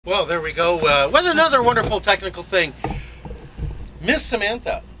Well, there we go with another wonderful technical thing. Miss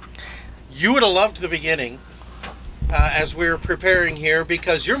Samantha, you would have loved the beginning as we were preparing here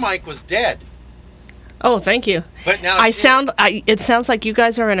because your mic was dead. Oh, thank you. But now it sounds like you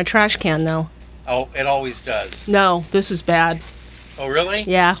guys are in a trash can, though. Oh, it always does. No, this is bad. Oh, really?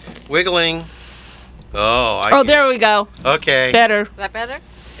 Yeah. Wiggling. Oh, there we go. Okay. Better. Is that better?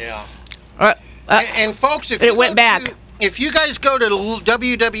 Yeah. Uh, And folks, if it you went back. If you guys go to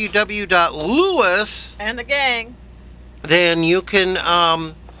www.lewis, And the gang. then you can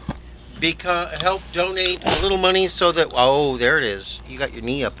help donate a little money so that, oh, there it is. You got your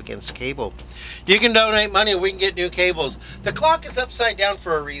knee up against the cable. You can donate money and we can get new cables. The clock is upside down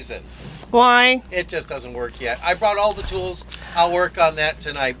for a reason. Why? It just doesn't work yet. I brought all the tools. I'll work on that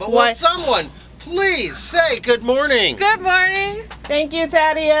tonight. But Why? will someone please say good morning? Good morning. Thank you,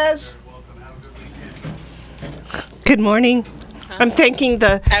 Thaddeus. Good morning. I'm thanking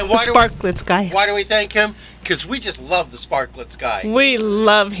the Sparklets guy. Why do we thank him? Because we just love the Sparklets guy. We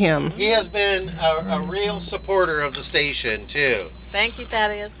love him. He has been a real supporter of the station, too. Thank you,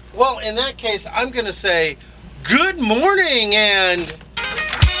 Thaddeus. Well, in that case, I'm going to say good morning, and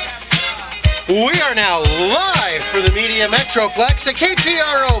we are now live for the Media Metroplex at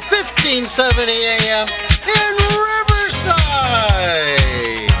KPRO 1570 AM in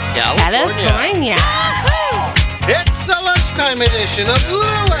Riverside, California. It's the lunchtime edition of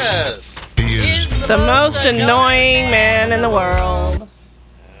Lewis. Is The most annoying man in the world.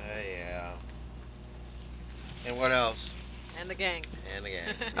 Yeah. And what else? And the gang. And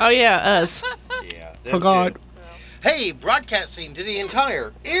again. Oh, yeah, us. Yeah. them Forgot. too. Hey, broadcasting to the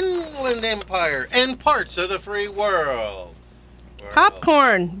entire Inland Empire and parts of the free world.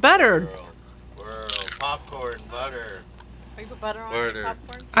 Popcorn, buttered. World. Popcorn, butter. Oh, you put butter on Butter.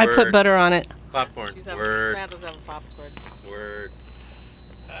 popcorn? I put butter on it. Popcorn. She's having, Word. Samantha's having popcorn. Word.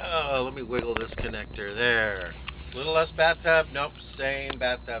 Oh, let me wiggle this connector there. Little less bathtub. Nope, same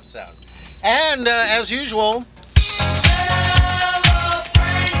bathtub sound. And as usual,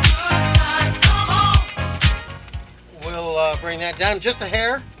 we'll bring that down just a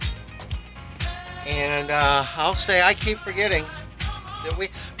hair. And I'll say I keep forgetting that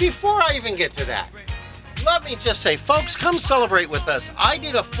before I even get to that, let me just say, folks, come celebrate with us. I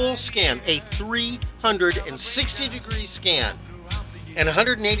did a full scan, a 360-degree scan, and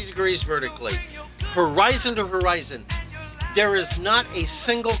 180 degrees vertically, horizon to horizon. There is not a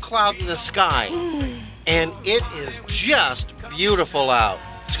single cloud in the sky, and it is just beautiful out.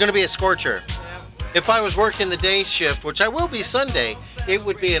 It's going to be a scorcher. If I was working the day shift, which I will be Sunday, it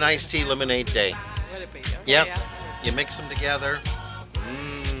would be an iced tea lemonade day. Would it be? Okay, Yes, yeah. you mix them together.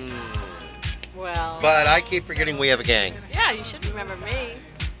 Well. But I keep forgetting we have a gang. Yeah, you should remember me.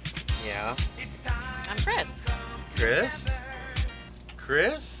 Yeah. I'm Chris. Chris?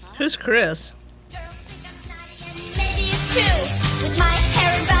 Chris? Who's Chris? Maybe it's true. With my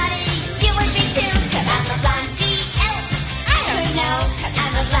hair and body, you would be too. Cause I'm a blonde BL. I don't know. Cause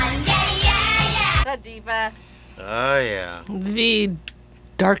I'm a blonde, yeah. The diva. Oh, yeah. The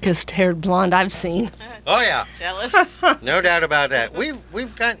darkest haired blonde I've seen. Oh, yeah. Jealous. No doubt about that.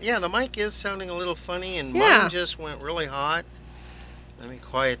 We've got, the mic is sounding a little funny, and Yeah. mine just went really hot. Let me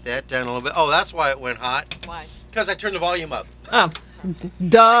quiet that down a little bit. Oh, that's why it went hot. Why? Because I turned the volume up. Oh,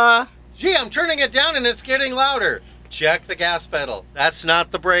 duh. Gee, I'm turning it down and it's getting louder. Check the gas pedal. That's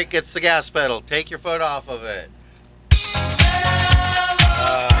not the brake, it's the gas pedal. Take your foot off of it. We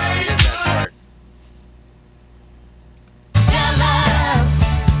did that part.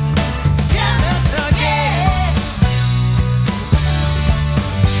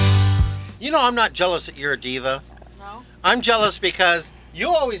 You know, I'm not jealous that you're a diva. No? I'm jealous because you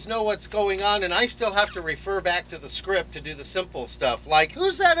always know what's going on, and I still have to refer back to the script to do the simple stuff. Like,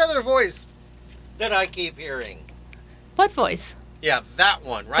 who's that other voice that I keep hearing? What voice? Yeah, that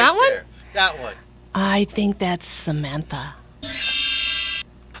one, right That one? there. That one. I think that's Samantha.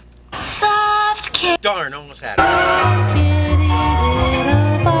 Soft kiss. Darn, almost had it.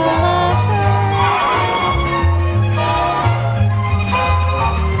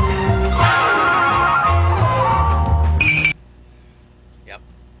 Yep.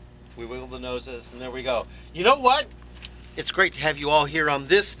 We wiggle the noses, and there we go. You know what? It's great to have you all here on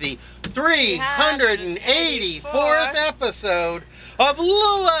this, the 384th episode of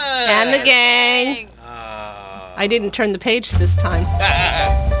Lewis. And the gang. I didn't turn the page this time.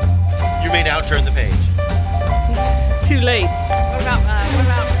 You may now turn the page. Too late. What about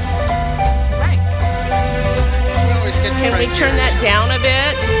Frank? We always get to Can we Frank turn here. that down a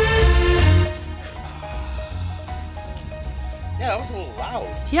bit? Yeah, that was a little loud.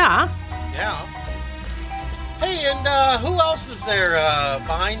 Yeah. Yeah. Hey, and who else is there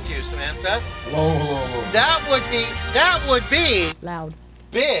behind you, Samantha? Whoa. That would be Loud.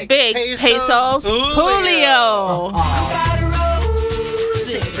 Big Pesos Julio.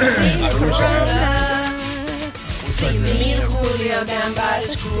 See me and Julio down by the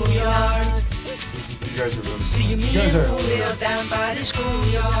schoolyard. You guys are really See me You guys and are Julio down by the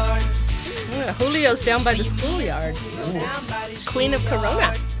schoolyard. Yeah, Julio's down by the schoolyard. Queen of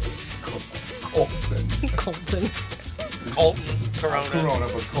Corona. Colton. Colton. Colton, Corona. Corona,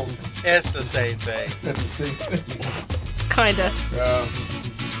 but Colton. It's the same thing. That's the same thing. Kinda.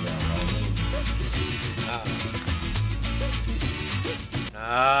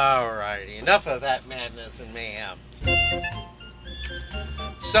 All righty, enough of that madness and mayhem.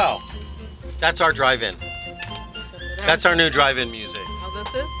 So, that's our drive-in. That's our new drive-in music. Oh,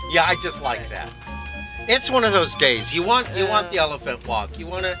 this is? Yeah, I just like that. It's one of those days. You want the elephant walk. You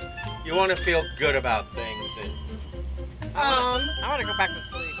want to feel good about things. And I want to go back to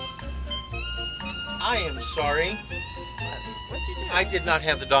sleep. I am sorry, What'd you do? I did not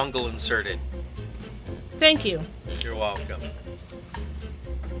have the dongle inserted. Thank you. You're welcome.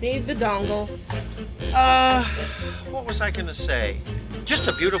 Need the dongle. What was I gonna say? Just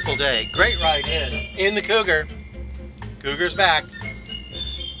a beautiful day. Great ride in the Cougar. Cougar's back.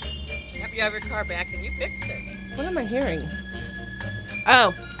 Yep, you have your car back and you fixed it. What am I hearing?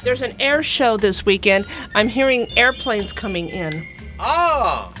 Oh, there's an air show this weekend. I'm hearing airplanes coming in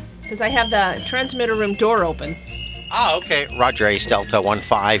Oh. because I have the transmitter room door open. Oh, okay. Roger Ace Delta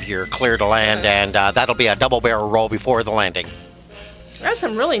 15, you're clear to land, and that'll be a double barrel roll before the landing. There's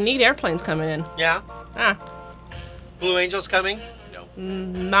some really neat airplanes coming in. Yeah? Ah, Blue Angels coming? No.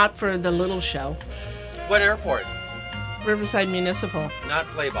 not for the little show. What airport? Riverside Municipal. Not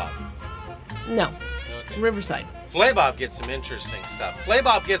Flaybob. No, Okay. Riverside. Flaybob gets some interesting stuff.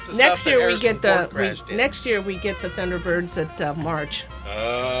 Flaybob gets the Next stuff year that we Harrison get the Ford crashed in. next year we get the Thunderbirds at March.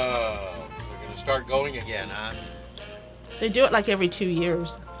 Oh, we're going to start going again, huh? They do it like every 2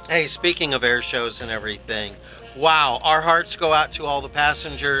 years. Hey, speaking of air shows and everything, wow, our hearts go out to all the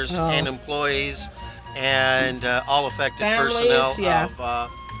passengers Oh. and employees and all affected Families, personnel yeah. of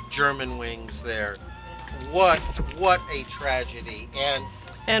German Wings there. What a tragedy.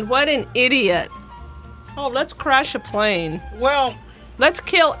 And what an idiot! Oh, let's crash a plane. Well, Let's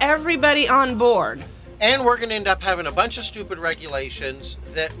kill everybody on board. and we're going to end up having a bunch of stupid regulations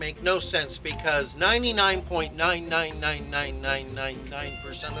that make no sense because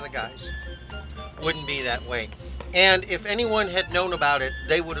 99.9999999% of the guys wouldn't be that way. And if anyone had known about it,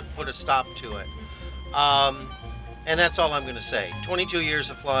 they would have put a stop to it. And that's all I'm going to say. 22 years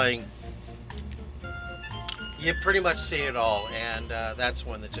of flying, you pretty much see it all. And that's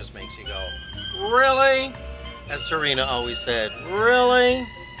one that just makes you go, really? As Serena always said, really?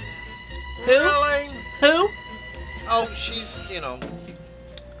 Who? Really? Who? Oh, she's,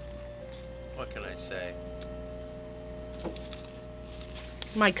 what can I say?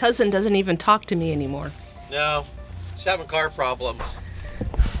 My cousin doesn't even talk to me anymore. No, she's having car problems.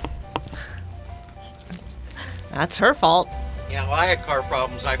 That's her fault. Yeah, well, I had car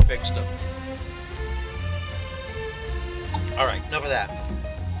problems. I fixed them. All right, enough of that.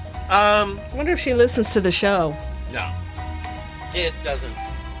 I wonder if she listens to the show. No, it doesn't.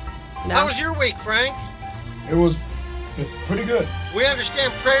 No. How was your week, Frank? It was pretty good. We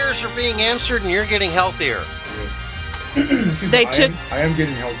understand prayers are being answered and you're getting healthier. They took- I am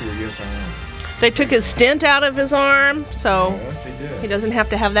getting healthier. Yes, I am. They took his stent out of his arm, so Yes, they did. he doesn't have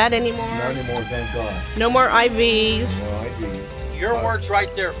to have that anymore. Not anymore, thank God. No more IVs. No IDs. Your words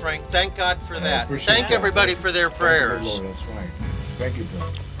right there, Frank. Thank God for that. appreciate Thank that. everybody for their Thank you, Lord, prayers. that's right. Thank you,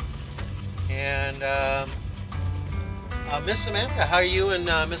 Bill. And Miss Samantha, how are you and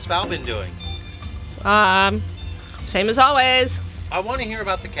Miss Val been doing? Same as always. I want to hear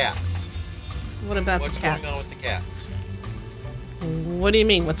about the cats. What about What's the going on cats? with the cats? What do you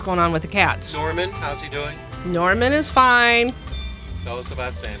mean? What's going on with the cats? Norman, how's he doing? Norman is fine. Tell us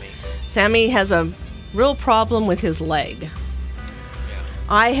about Sammy. Sammy has a real problem with his leg. Yeah.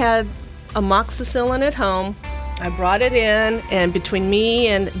 I had amoxicillin at home. I brought it in, and between me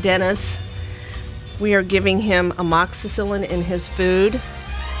and Dennis, we are giving him amoxicillin in his food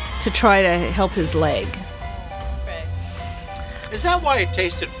to try to help his leg. Right. Is that why it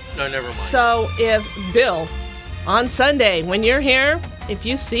tasted? No, never mind. So if Bill, on Sunday, when you're here, if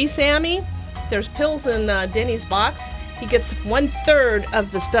you see Sammy, there's pills in Denny's box. He gets 1/3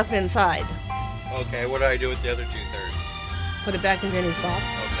 of the stuff inside. Okay, what do I do with the other 2/3? Put it back in Denny's box.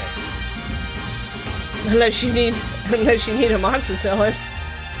 Okay. Unless you need amoxicillin.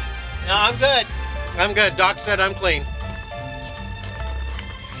 No, I'm good. I'm good. Doc said I'm clean.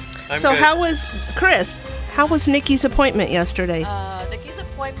 I'm So good. how was Chris? How was Nikki's appointment yesterday? Nikki's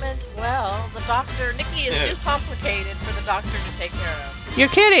appointment, well, the doctor, Nikki is too complicated for the doctor to take care of. You're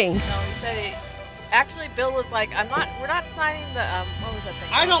kidding. No, he said actually, Bill was like, we're not signing the, what was that thing?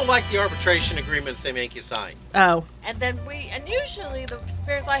 I don't like the arbitration agreements they make you sign. Oh. And then usually the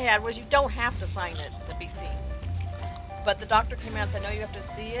experience I had was you don't have to sign it to be seen. But the doctor came out and said, no, you have to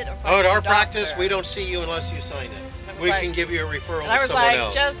see it or find At your our practice, doctor. we don't see you unless you sign it. I was We like- can give you a referral And I to was someone like,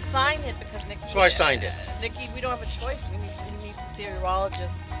 else. just sign it because Nikki. So I signed it. Nikki, we don't have a choice. We need to see a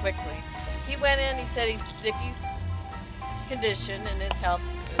urologist quickly. He went in. He said Nikki's condition and his health.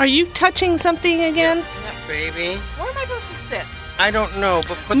 Are you touching something again? Yep. Baby, Where am I supposed to sit? I don't know,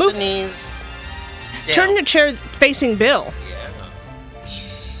 but put Move- the knees down. Turn the chair facing Bill. Yeah.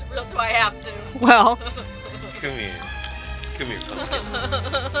 Real do I have to? Well, Come here. Come here,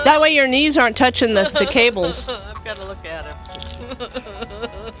 pumpkin. that way your knees aren't touching the cables. I've got to look at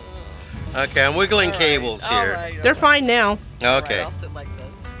him. Okay, I'm wiggling All right, cables all here. right, all They're right. fine now. All right, Okay. I'll sit like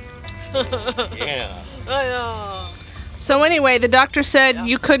this. Yeah. I know. So anyway, the doctor said Yeah.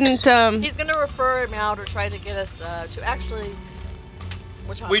 you couldn't. He's going to refer him out or try to get us to actually.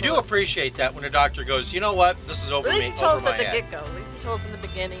 Which We do hospital? appreciate that when a doctor goes, you know what, this is over At me, least he told over us my at the head. get-go. At least he told us in the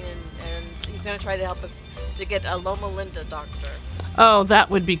beginning, and he's going to try to help us to get a Loma Linda doctor. Oh, that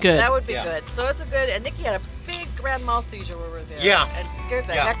would be good. That would be Yeah. good. So it's a good. And Nikki had a big grand mal seizure when we were there. Yeah. And scared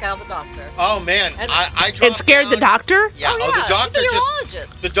the Yeah. heck out of the doctor. Oh man, And- I dropped It scared the down. doctor? Yeah. Oh, yeah. the doctor He's a just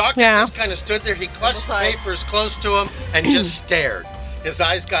urologist. the doctor Yeah. just kind of stood there. He clutched the like- papers close to him and just stared. His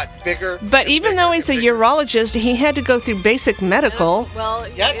eyes got bigger. But and even bigger though he's a and bigger. urologist, he had to go through basic medical. Well,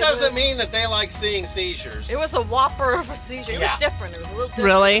 That it doesn't was- mean that they like seeing seizures. It was a whopper of a seizure. It Yeah. was different. It was a little different.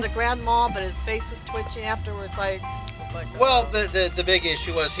 Really? It was a grand mal, but his face was twitching afterwards. Well, the big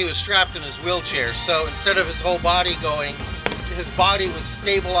issue was he was strapped in his wheelchair, so instead of his whole body going, his body was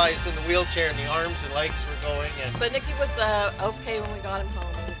stabilized in the wheelchair and the arms and legs were going. And But Nikki was okay when we got him home.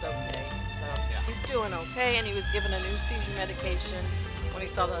 He was okay. So Yeah. he's doing okay, and he was given a new seizure medication when he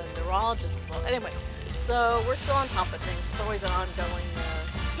saw the neurologist as well. Anyway, so we're still on top of things. It's always an ongoing,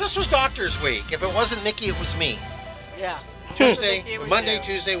 this was Doctor's Week. If it wasn't Nikki, it was me. yeah. Tuesday, Nikki, it was Monday, you.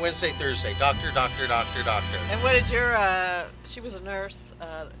 Tuesday, Wednesday, Thursday. Doctor. And what did your, she was a nurse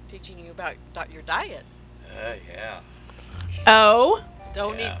teaching you about your diet. Yeah. Oh?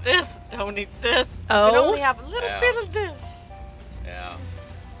 Don't Yeah. eat this, don't eat this. Oh? You can only have a little Yeah. bit of this. Yeah.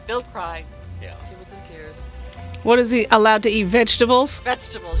 Bill cried. Yeah. She was in tears. What is he allowed to eat? Vegetables?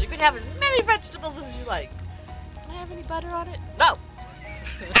 Vegetables. You can have as many vegetables as you like. Can I have any butter on it? No.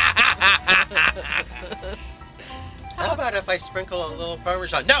 How about if I sprinkle a little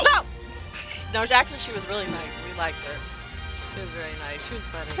Parmesan? No! No. No, she was really nice. We liked her. She was very nice. She was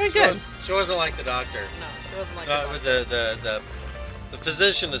funny. Very She good. She wasn't like the doctor. No, she wasn't like With that. the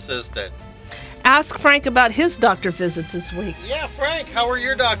physician assistant. Ask Frank about his doctor visits this week. Yeah, Frank, how were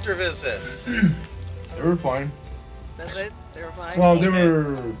your doctor visits? They were fine. That's it. They were fine. Well, they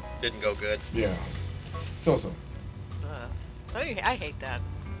were, Didn't go good. yeah, so-so. I hate that.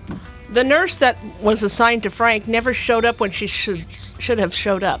 The nurse that was assigned to Frank never showed up when she should have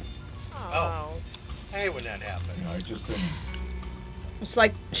showed up. Oh. Hey, when that happened. I just didn't. It's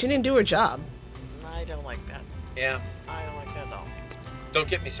like she didn't do her job. I don't like that. Yeah. I don't like that at all. Don't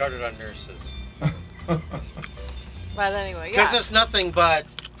get me started on nurses. But anyway, yeah. Because it's nothing but.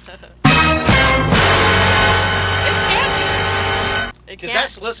 It can be. It Because can.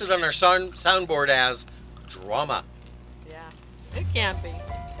 that's listed on our soundboard as drama. Yeah. It can be.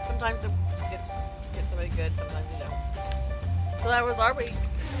 Sometimes you get somebody good, sometimes you don't. So that was our week.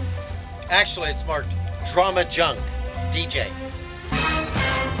 Actually, it's marked Drama Junk DJ.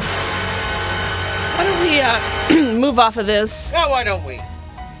 Why don't we move off of this? Now, why don't we?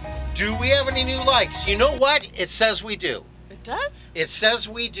 Do we have any new likes? You know what? It says we do. It does? It says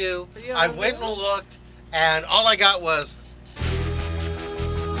we do. But you I don't went know. and looked, and all I got was.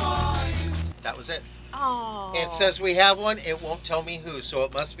 That was it. Oh. It says we have one. It won't tell me who, so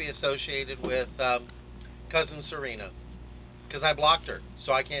it must be associated with cousin Serena. Because I blocked her,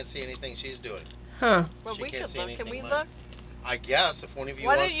 so I can't see anything she's doing. Huh. Well, she we can't could see look. Can anything we mine. look? I guess if one of you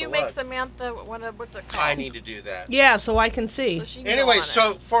Why wants don't you to make look. Samantha one of what's it called? I need to do that. Yeah, so I can see. So she can go Anyway, on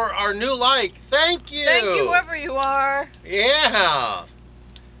so it. for our new like, thank you. Thank you, whoever you are. Yeah.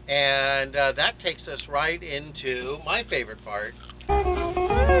 And that takes us right into my favorite part.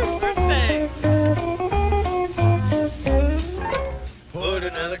 Birthdays. Put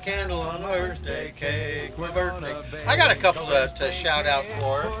another candle on the birthday cake, my birthday. I got a couple to shout out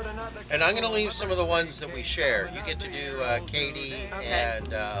for, and I'm going to leave some of the ones that we share. You get to do Katie Okay. and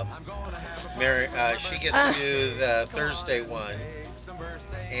Mary. She gets to do the Thursday one.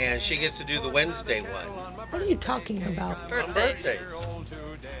 and she gets to do the Wednesday one What are you talking about? on birthdays.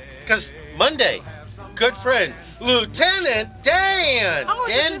 Because Monday, good friend, Lieutenant Dan, Oh, is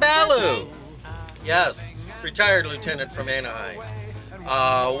it Dan his Ballou. birthday? Yes, retired lieutenant from Anaheim.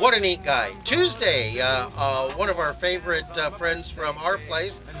 What a neat guy. Tuesday, one of our favorite friends from our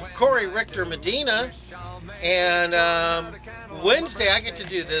place, Corey Richter Medina. And Wednesday, I get to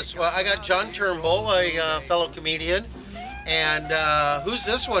do this. Well, I got John Turnbull, a fellow comedian. And who's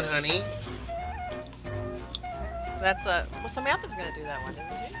this one, honey? That's well, Samantha's gonna do that one,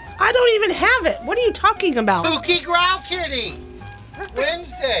 isn't she? I don't even have it. What are you talking about? Pookie Growl Kitty.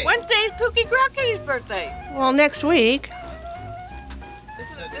 Wednesday. Wednesday's Pookie Crockety's birthday. Well, next week. It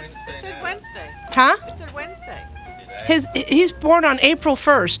Wednesday said now. Wednesday. Huh? It said Wednesday. He's born on April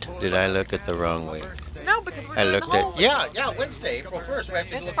 1st. Did I look at the wrong week? No, because we're I doing looked the whole. at yeah, Wednesday, April 1st. We have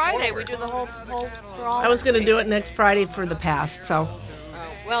to It's look Friday. forward. We do the whole for all. I was going to do it next Friday for the past, so.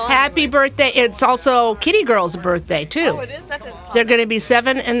 Well, Happy anyway. birthday. It's also Kitty Girl's birthday, too. Oh, it is. That didn't pop They're up. going to be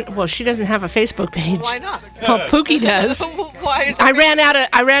 7 and, well, she doesn't have a Facebook page. Why not? Well, Pookie does. Why is I it? ran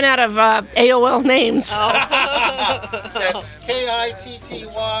out of AOL names. Oh. That's Kitty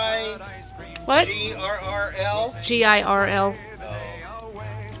What? GRRL. GIRL.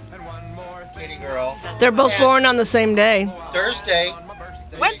 Kitty girl. They're both And born on the same day. Thursday.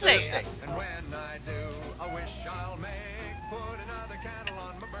 Wednesday. Thursday.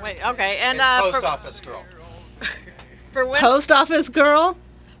 Wait. Okay. And It's post for, office girl. for Wednesday, Post office girl?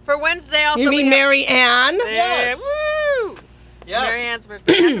 for Wednesday also. You mean we have- Mary Ann? Yes. Woo! Yes. Mary Ann's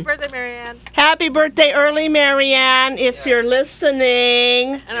birthday. Happy birthday, Mary Ann. Happy birthday early, Mary Ann, if you're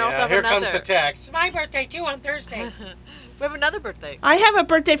listening. And I also Yeah, have here another. comes the text. My birthday too on Thursday. We have another birthday. I have a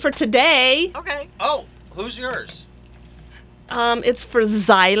birthday for today. Okay. Oh, who's yours? It's for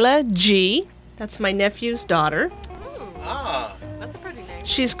Zyla G. That's my nephew's daughter. Ooh, Ah, that's a pretty name.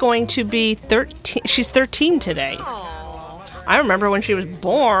 She's going to be 13. She's 13 today. Oh. I remember when she was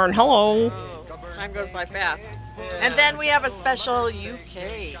born. Hello. Time goes by fast. And then we have a special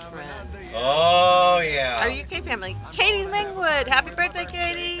UK friend. oh Our yeah. UK family. Katie Lingwood. Happy birthday,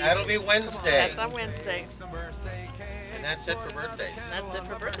 Katie. That'll be Wednesday. That's on Wednesday. And that's it for birthdays. That's it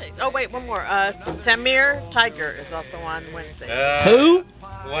for birthdays. Oh, wait, one more. Samir Tiger is also on Wednesday. Who?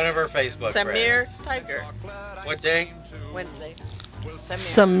 One of her Facebook Samir friends. Tiger. What day? Wednesday.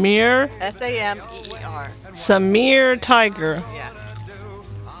 Samir. Samir. Sameer. Samir Tiger. Yeah.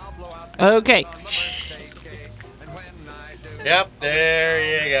 Okay. Yep,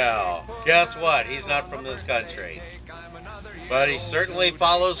 there you go. Guess what? He's not from this country. But he certainly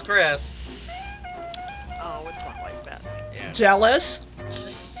follows Chris. Oh, it's not like that. Yeah. Jealous?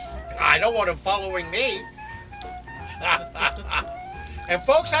 I don't want him following me. And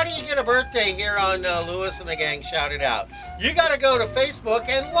folks, how do you get a birthday here on Lewis and the Gang Shout It Out? You got to go to Facebook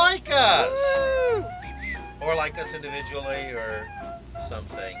and like us. Woo! Or like us individually or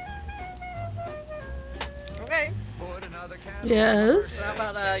something. Okay. Yes. So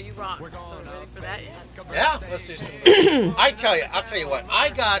how about you rock? So ready for that yet? Yeah, let's do some. I'll tell you what. I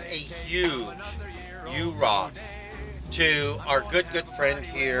got a huge you rock to our good friend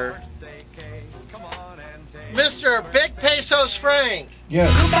here, Mr. Big Pesos Frank. Yes.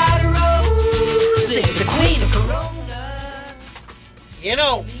 Goodbye to Rose, the queen of Corona. You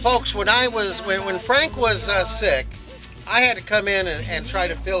know, folks, when Frank was sick, I had to come in and try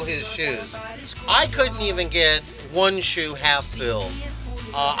to fill his shoes. I couldn't even get one shoe half filled.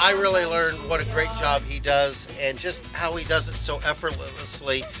 I really learned what a great job he does and just how he does it so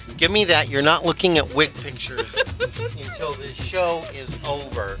effortlessly. Give me that. You're not looking at wig pictures until the show is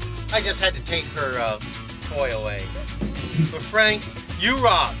over. I just had to take her toy away. But Frank, you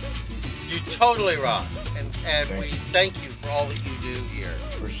rock. You totally rock. And we thank you for all that you do here.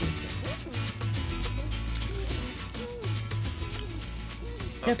 Appreciate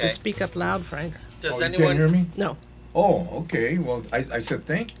You have to speak up loud, Frank. Does you anyone can't hear me? No. Oh, okay. Well, I said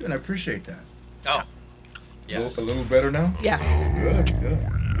thank you, and I appreciate that. Oh. Yes. A little better now? Yeah. Good.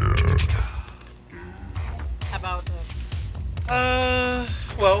 How about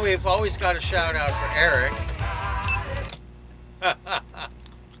Well, we've always got a shout out for Eric.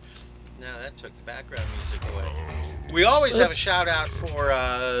 Now that took the background music away. We always have a shout out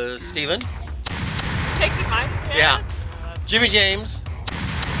for Steven. taking mine? Yeah. Jimmy James.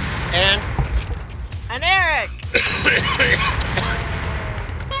 And Eric.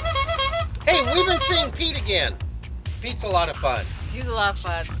 hey, we've been seeing Pete again. Pete's a lot of fun. He's a lot of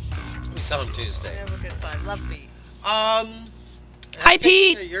fun. We saw him Tuesday. We have a good time. Love Pete. Hi, that takes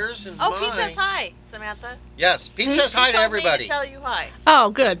Pete. care of Yours and Oh, mine. Pete says hi, Samantha. Yes, Pete says hi He to told me everybody. to tell you hi. Oh,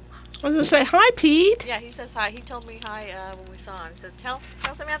 good. I was going to say, hi, Pete. Yeah, he says hi. He told me hi when we saw him. He says, tell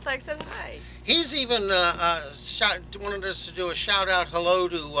Samantha I said hi. He's even wanted us to do a shout-out hello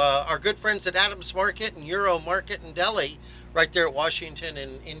to our good friends at Adams Market and Euro Market and Deli right there at Washington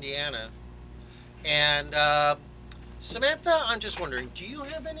and Indiana. And Samantha, I'm just wondering, do you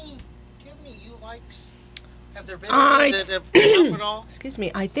have any you likes? Have there been any that have come up at all? Excuse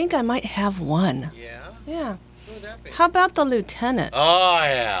me, I think I might have one. Yeah? Yeah. Who would that be? How about the lieutenant? Oh,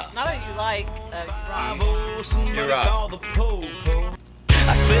 yeah. Not that you like, Rob. You're right. I fell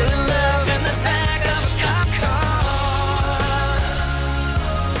in love in the back of a cop car.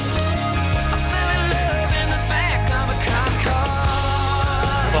 I fell in love in the back of a cop car.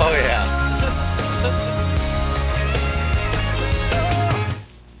 Oh, yeah.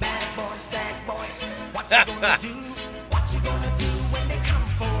 Bad boys, what you gonna do? What you gonna do when they come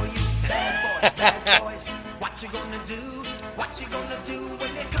for you? Bad boys, what you gonna do? What you gonna do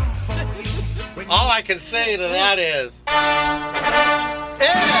when they come for you? All I can say to that is,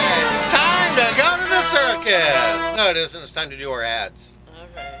 it's time to go to the circus. No, it isn't. It's time to do our ads.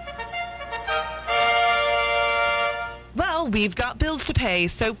 Okay. Well, we've got bills to pay,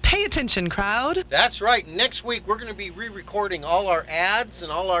 so pay attention, crowd. That's right. Next week, we're going to be re-recording all our ads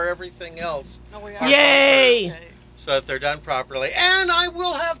and all our everything else. No, we Our are. Yay! bumpers, so that they're done properly. And I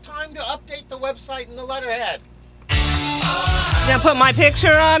will have time to update the website and the letterhead. Gonna put my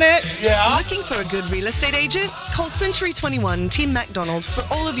picture on it? Yeah. Looking for a good real estate agent? Call Century 21 Team MacDonald for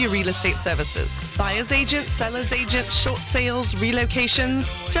all of your real estate services. Buyer's agent, seller's agent, short sales, relocations.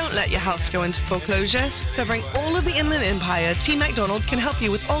 Don't let your house go into foreclosure. Covering all of the Inland Empire, Team MacDonald can help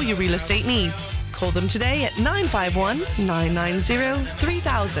you with all your real estate needs. Call them today at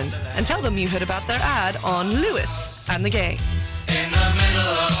 951-990-3000 and tell them you heard about their ad on Lewis and the Gang. In the middle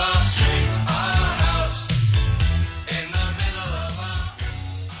of our street, our house. In the middle of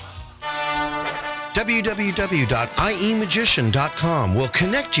www.iemagician.com will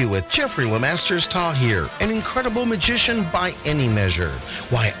connect you with Jeffrey Lemasters Tahir, an incredible magician by any measure.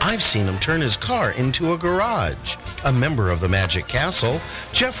 Why, I've seen him turn his car into a garage. A member of the Magic Castle,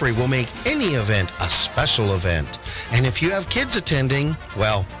 Jeffrey will make any event a special event. And if you have kids attending,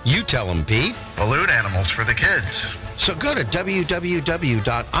 well, you tell them, Pete. Balloon animals for the kids. So go to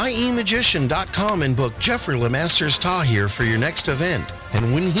www.iemagician.com and book Jeffrey Lemasters Tahir for your next event.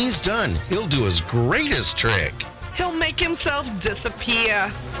 And when he's done, he'll do his greatest trick. He'll make himself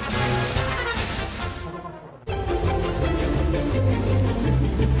disappear.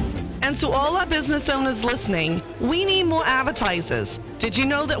 And to all our business owners listening, we need more advertisers. Did you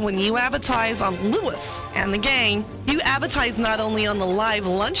know that when you advertise on Lewis and the Gang, you advertise not only on the live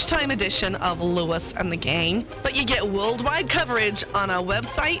lunchtime edition of Lewis and the Gang, but you get worldwide coverage on our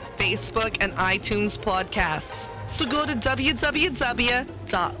website, Facebook, and iTunes podcasts. So go to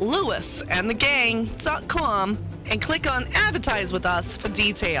www.lewisandthegang.com and click on Advertise with Us for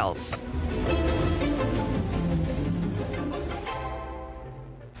details.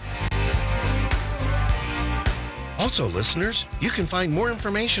 Also, listeners, you can find more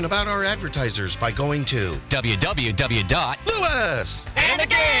information about our advertisers by going to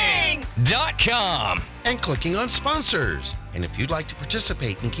www.lewisandthegang.com and clicking on sponsors. And if you'd like to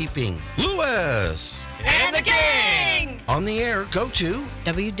participate in keeping Lewis and the Gang on the air, go to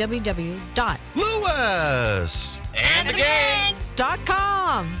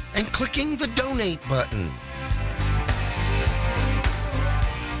www.lewisandthegang.com and clicking the donate button.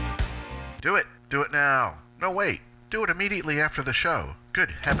 Do it. Do it now. No, wait. Do it immediately after the show. Good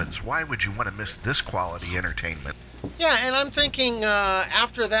heavens, why would you want to miss this quality entertainment? Yeah, and I'm thinking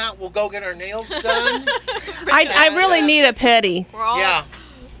after that we'll go get our nails done. I really need a pedi. We're all, Yeah.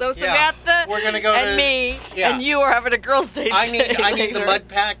 So Yeah. Samantha We're gonna go and to- me yeah. and you are having a girls' day. I need the later. mud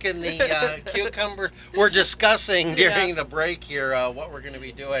pack and the cucumber. We're discussing during Yeah. the break here what we're going to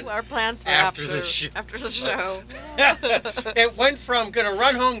be doing. Our plans for after after the show. After the show. It went from going to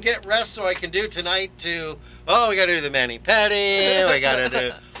run home, get rest so I can do tonight to, we got to do the mani-pedi, we got to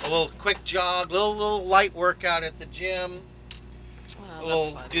do a little quick jog, little light workout at the gym,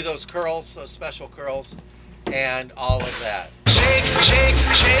 Wow, that's do those curls, those special curls, and all of that. Shake, shake,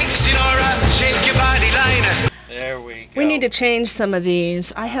 shake, Sinora, shake your body liner. There we go. We need to change some of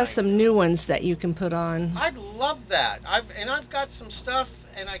these. I have some new ones that you can put on. I'd love that. I've got some stuff,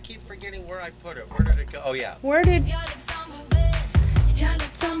 and I keep forgetting where I put it. Where did it go? Oh, yeah. Where did...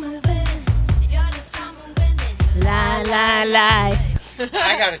 La, la, la.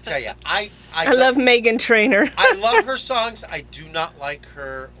 I got to tell you, I love Megan Trainor. I love her songs. I do not like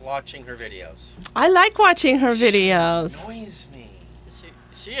watching her videos. I like watching her videos. She annoys me.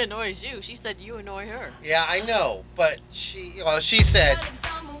 She annoys you. She said you annoy her. Yeah, I know, but she said,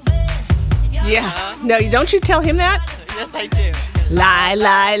 Yeah. No, don't you tell him that? Yes, I do. Lie,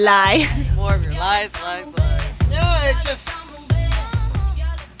 lie, lie. More of your lies, lies, lies. No, it just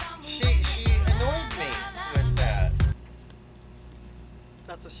she annoyed me with that.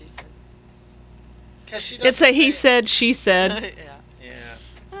 That's what she said. 'Cause she It's doesn't a he say- said, she said. Yeah.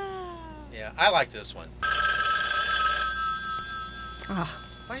 Yeah. Yeah, I like this one. Ah.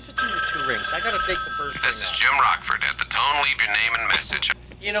 Why is it doing the 2 rings? I gotta take the first ring This is out. Jim Rockford. At the tone, leave your name and message.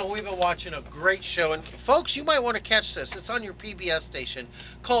 You know, we've been watching a great show, and folks, you might want to catch this. It's on your PBS station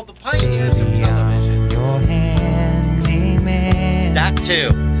called The Pioneers of Television. Your handyman. That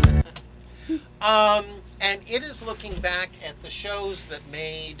too. And it is looking back at the shows that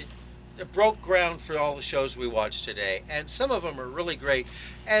broke ground for all the shows we watched today, and some of them are really great.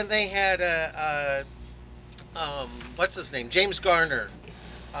 And they had what's his name? James Garner.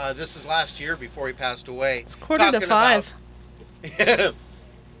 This is last year before he passed away. It's 4:45.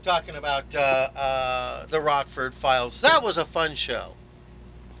 Talking about the Rockford Files. That was a fun show.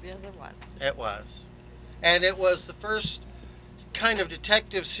 Yes, it was. It was. And it was the first kind of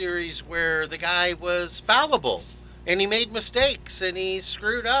detective series where the guy was fallible. And he made mistakes. And he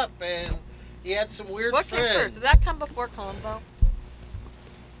screwed up. And he had some weird What came friends. first? Did that come before Columbo?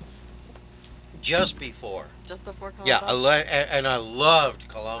 Just before. Just before Columbo? Yeah, and I loved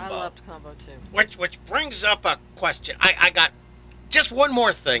Columbo. I loved Columbo too. Which brings up a question. I got just one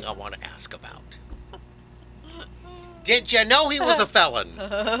more thing I want to ask about. Did you know he was a felon?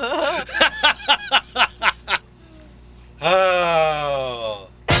 Oh.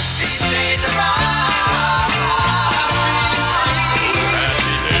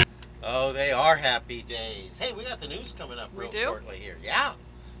 Oh, they are happy days. Hey, we got the news coming up real shortly here. Yeah.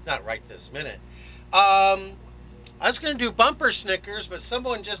 Not right this minute. I was going to do bumper Snickers, but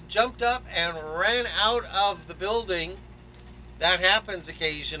someone just jumped up and ran out of the building. That happens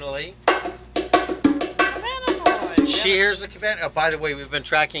occasionally. Cabana Boy. Cheers, the Cabana. Oh, by the way, we've been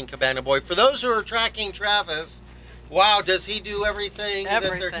tracking Cabana Boy. For those who are tracking Travis, wow, does he do everything that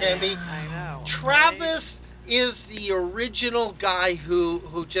there can be? I know. Travis is the original guy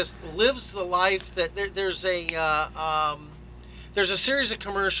who just lives the life that there's a series of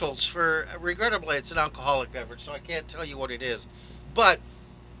commercials for, regrettably, it's an alcoholic beverage, so I can't tell you what it is. But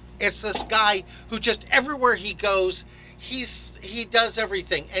it's this guy who just everywhere he goes, he does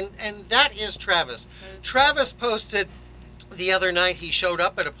everything. And that is Travis. Travis posted the other night he showed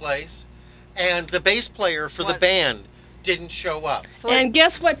up at a place and the bass player for the band didn't show up. And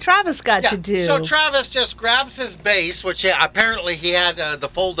guess what Travis got to do? So Travis just grabs his bass, which apparently he had the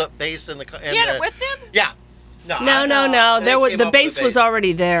fold-up bass in the... He had it with him? Yeah. No. They There was came the up with bass was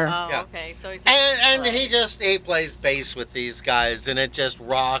already there. Oh, Yeah. okay. So he's And he plays bass with these guys, and it just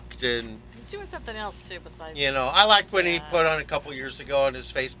rocked. And he's doing something else too besides. you know, I liked when he put on a couple years ago on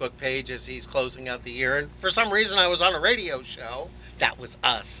his Facebook page as he's closing out the year. And for some reason, I was on a radio show. That was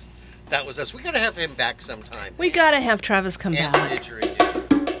us. We gotta have him back sometime. We gotta have Travis come And back. didgeridoo.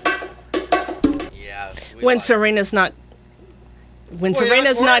 Yes. When Serena's not worried here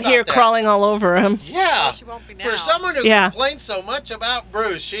about that. crawling all over him. Yeah. Well, she won't be now. For someone who Yeah. complained so much about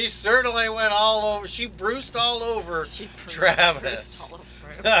Bruce, she certainly went all over. She bruised all over Travis.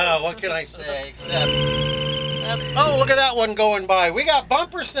 What can I say except... Oh, look at that one going by. We got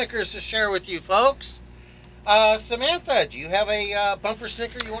bumper Snickers to share with you, folks. Samantha, do you have a bumper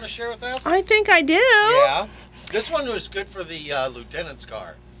Snicker you want to share with us? I think I do. Yeah. This one was good for the lieutenant's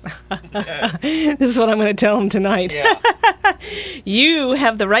car. This is what I'm going to tell him tonight. Yeah. You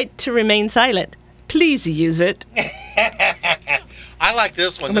have the right to remain silent. Please use it. I like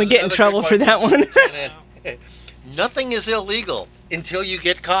this one. I'm going This to get in is another trouble good for that one. Lieutenant. Nothing is illegal until you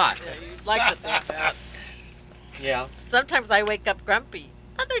get caught. Yeah, you'd like to think that. Yeah. Sometimes I wake up grumpy.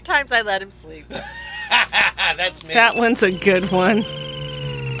 Other times I let him sleep. That's me. That one's a good one.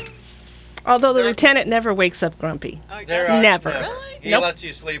 Although the lieutenant never wakes up grumpy. Never. He Nope. lets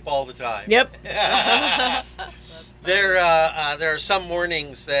you sleep all the time. Yep. There are some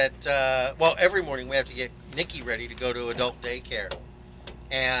mornings that, every morning we have to get Nikki ready to go to adult daycare.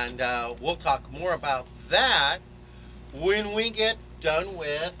 And we'll talk more about that when we get done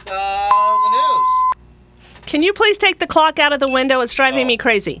with the news. Can you please take the clock out of the window? It's driving me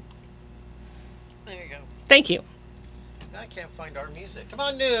crazy. There you go. Thank you. I can't find our music. Come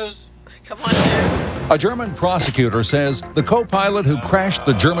on, news. Come on, dude. A German prosecutor says the co-pilot who crashed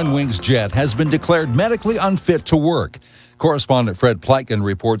the Germanwings jet has been declared medically unfit to work. Correspondent Fred Pleitgen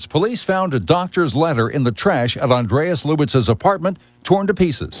reports police found a doctor's letter in the trash at Andreas Lubitz's apartment, torn to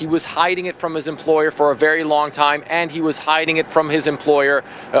pieces. He was hiding it from his employer for a very long time, and he was hiding it from his employer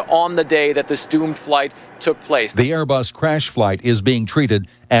on the day that this doomed flight took place. The Airbus crash flight is being treated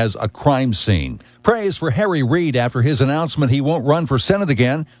as a crime scene. Praise for Harry Reid after his announcement he won't run for Senate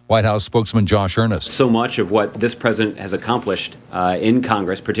again. White House spokesman Josh Earnest. So much of what this president has accomplished in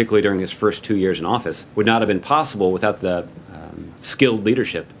Congress, particularly during his first 2 years in office, would not have been possible without the skilled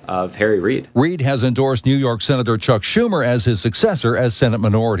leadership of Harry Reid. Reid has endorsed New York Senator Chuck Schumer as his successor as Senate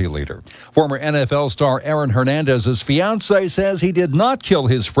Minority Leader. Former NFL star Aaron Hernandez's fiancée says he did not kill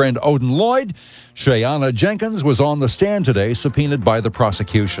his friend Odin Lloyd. Shayana Jenkins was on the stand today, subpoenaed by the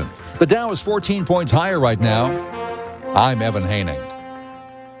prosecution. The Dow is 14 points higher right now. I'm Evan Haining.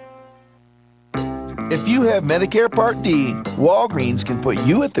 If you have Medicare Part D, Walgreens can put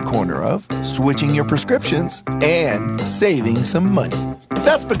you at the corner of switching your prescriptions and saving some money.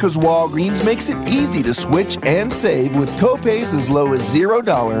 That's because Walgreens makes it easy to switch and save with copays as low as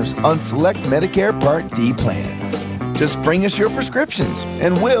 $0 on select Medicare Part D plans. Just bring us your prescriptions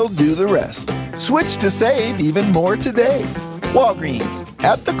and we'll do the rest. Switch to save even more today. Walgreens,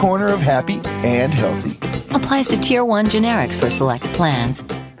 at the corner of happy and healthy. Applies to Tier 1 generics for select plans.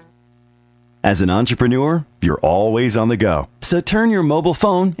 As an entrepreneur, you're always on the go. So turn your mobile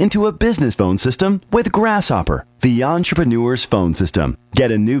phone into a business phone system with Grasshopper, the entrepreneur's phone system.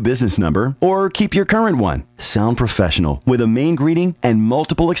 Get a new business number or keep your current one. Sound professional with a main greeting and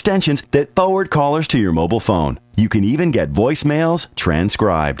multiple extensions that forward callers to your mobile phone. You can even get voicemails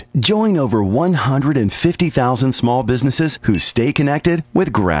transcribed. Join over 150,000 small businesses who stay connected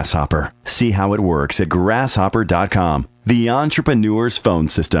with Grasshopper. See how it works at grasshopper.com. The entrepreneur's phone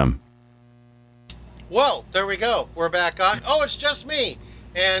system. Well, there we go. We're back on. Oh, it's just me.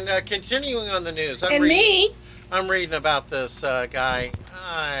 And continuing on the news. I'm reading about this guy.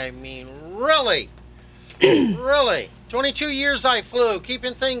 I mean, really? Really? 22 years I flew,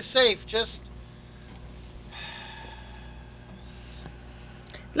 keeping things safe. Just...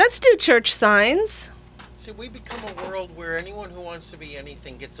 Let's do church signs. See, we become a world where anyone who wants to be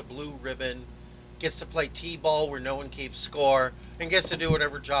anything gets a blue ribbon, gets to play t-ball where no one keeps score, and gets to do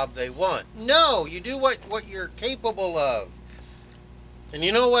whatever job they want. No, you do what you're capable of. And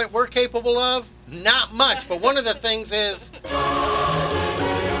you know what we're capable of? Not much, but one of the things is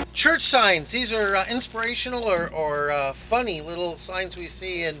church signs. These are inspirational or funny little signs we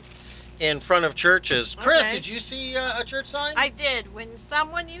see in front of churches. Chris, did you see a church sign? I did. When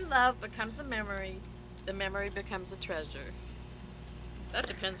someone you love becomes a memory, the memory becomes a treasure. That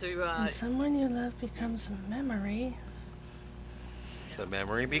depends who... When someone you love becomes a memory... The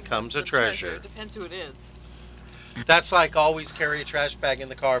memory becomes a treasure. Depends who it is. That's like always carry a trash bag in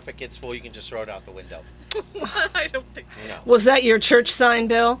the car. If it gets full, you can just throw it out the window. I don't think so. No. Was that your church sign,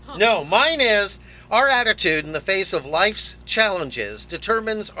 Bill? No, mine is our attitude in the face of life's challenges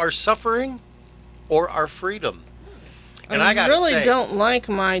determines our suffering or our freedom. And I gotta really say, don't like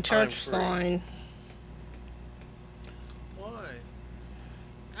my church sign. Why?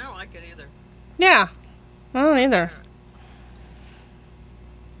 I don't like it either. Yeah, I don't either.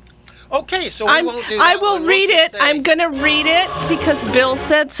 Okay, so we won't do that. I will read it. I'm going to read it because Bill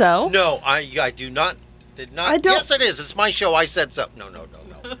said so. No, I do not. Did not. I don't. Yes, it is. It's my show. I said so. No.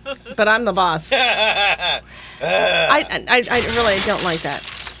 But I'm the boss. I really don't like that.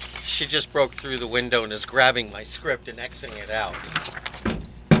 She just broke through the window and is grabbing my script and Xing it out.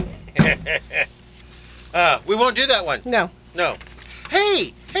 We won't do that one. No.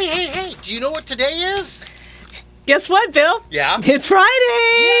 Hey. Do you know what today is? Guess what, Bill? Yeah? It's Friday.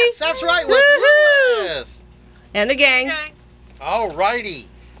 Yes, that's right. With Lewis. And the gang. All righty.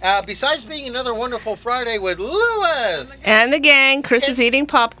 Besides being another wonderful Friday with Lewis. And the gang. Chris is eating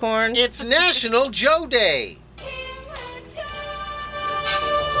popcorn. It's National Joe Day.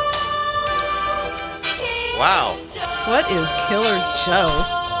 Wow. What is Killer Joe?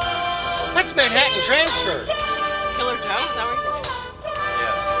 That's Manhattan Transfer. Killer Joe? Is that what you're saying?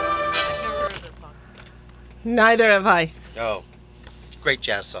 I've never heard of this song. Neither have I. Oh, great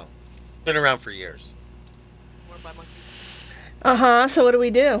jazz song. Been around for years. So what do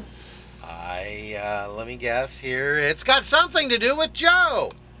we do? Let me guess here. It's got something to do with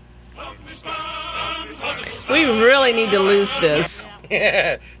Joe. We really need to lose this.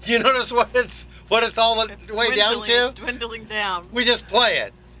 Yeah. You notice what it's all the way down to? It's dwindling down. We just play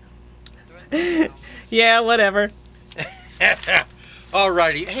it. Yeah, whatever.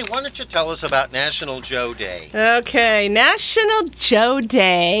 Alrighty. Hey, why don't you tell us about National Joe Day? Okay, National Joe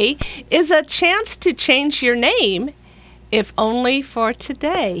Day is a chance to change your name if only for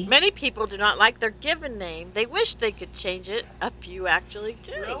today. Many people do not like their given name. They wish they could change it. A few actually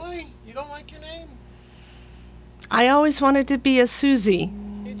do. Really? You don't like your name? I always wanted to be a Susie.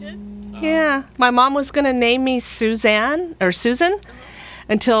 You did? Yeah. My mom was going to name me Suzanne or Susan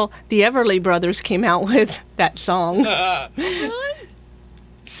until the Everly Brothers came out with that song. Really?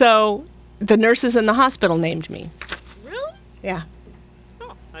 So the nurses in the hospital named me. Really? Yeah.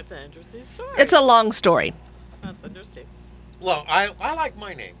 Oh, that's an interesting story. It's a long story. That's interesting. Well, I like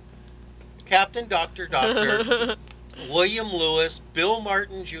my name. Captain Dr. William Lewis, Bill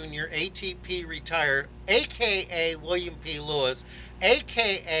Martin Jr., ATP retired, a.k.a. William P. Lewis,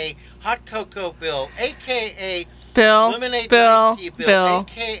 a.k.a. Hot Cocoa Bill, a.k.a. Lemonade Bill, Iced Tea Bill, Bill,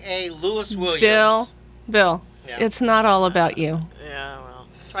 a.k.a. Lewis Williams. Bill, Yeah. it's not all about you. Yeah, well,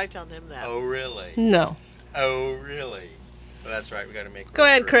 try telling him that. Oh, really? No. Oh, really? Well, that's right. We got to make. Go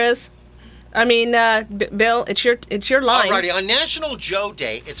ahead, Chris. I mean, Bill, it's your line. Alrighty, on National Joe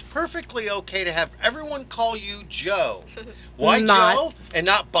Day, it's perfectly okay to have everyone call you Joe. Why Not. Joe and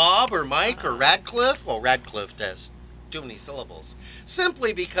not Bob or Mike or Radcliffe? Well, Radcliffe has too many syllables.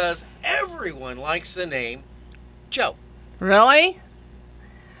 Simply because everyone likes the name Joe. Really?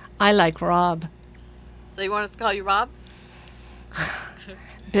 I like Rob. So you want us to call you Rob?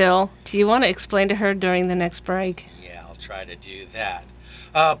 Bill, do you want to explain to her during the next break? Yeah, I'll try to do that.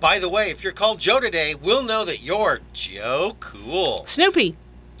 By the way, if you're called Joe today, we'll know that you're Joe Cool. Snoopy.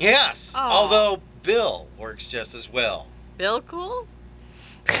 Yes, Aw. although Bill works just as well. Bill Cool?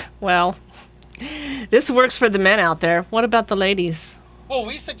 Well, this works for the men out there. What about the ladies? Well,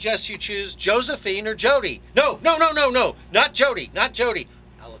 we suggest you choose Josephine or Jody. No, not Jody, not Jody.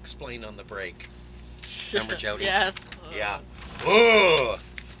 I'll explain on the break. Remember Jody? Yes. Yeah. Ugh.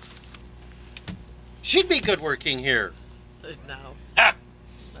 She'd be good working here. No. Ah.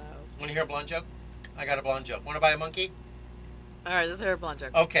 No. Want to hear a blonde joke? I got a blonde joke. Want to buy a monkey? All right, let's hear a blonde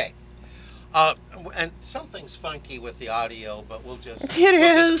joke. Okay. And something's funky with the audio, but we'll just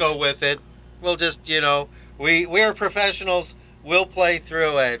is. go with it. We'll just, we're professionals. We'll play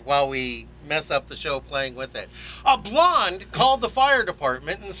through it while we mess up the show playing with it. A blonde called the fire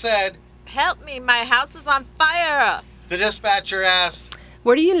department and said, "Help me, my house is on fire." The dispatcher asked,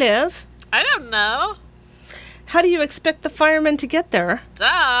 Where do you live? I don't know. How do you expect the firemen to get there?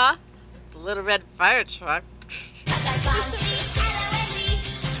 Duh. The little red fire truck.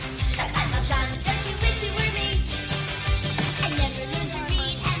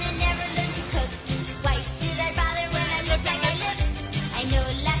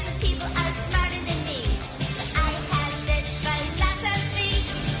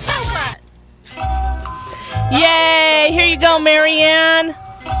 Yay! Here you go, Marianne.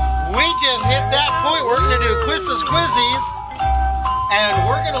 we just hit that point. We're going to do Quizzes Quizzies, and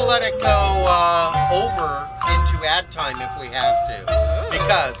we're going to let it go over into ad time if we have to,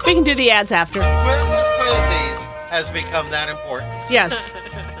 because we can do the ads after. Quizzes Quizzies has become that important. Yes.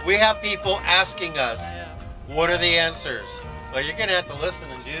 We have people asking us, what are the answers? Well, you're going to have to listen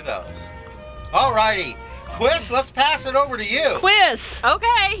and do those. All righty. Quiz, let's pass it over to you. Quiz.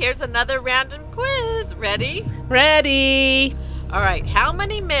 Okay, here's another random quiz. Ready? Ready. All right. How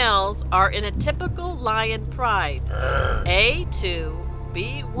many males are in a typical lion pride? A, 2,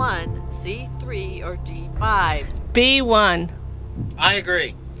 B, 1, C, 3, or D, 5? B1. I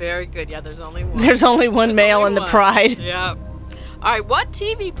agree. Very good. Yeah, there's only one. There's only one male only in the one. pride. Yep. All right. What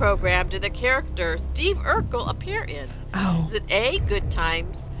TV program did the character Steve Urkel appear in? Oh. Is it A, Good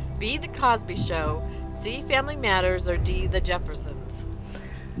Times, B, The Cosby Show, C, Family Matters, or D, The Jeffersons?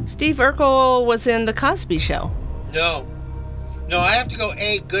 Steve Urkel was in The Cosby Show. No, I have to go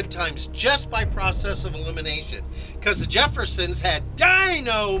A, Good Times, just by process of elimination. Because the Jeffersons had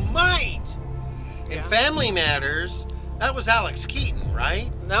dynamite. In Family Matters, that was Alex Keaton,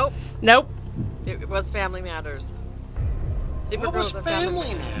 right? Nope. Nope. It was Family Matters. Steve What Urkel was in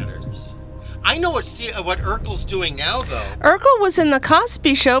Family Matters? I know what Urkel's doing now, though. Urkel was in The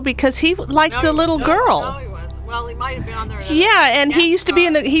Cosby Show because he liked the little girl. No, he was. Well, he might have been on there. Yeah, and he used to be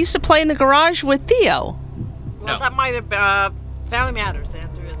he used to play in the garage with Theo. Well, that might have been Family Matters. The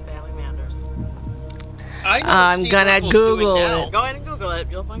answer is Family Matters. I know what I'm Steve gonna Urkel's Google doing now. it. Go ahead and Google it.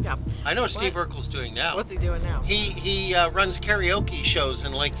 You'll find out. I know what Steve Urkel's doing now. What's he doing now? He runs karaoke shows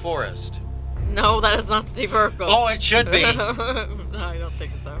in Lake Forest. No, that is not Steve Urkel. Oh, it should be. No, I don't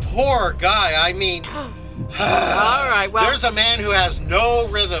think so. Poor guy. I mean, All right. Well, there's a man who has no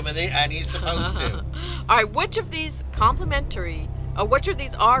rhythm, and he's supposed to. All right. Which of these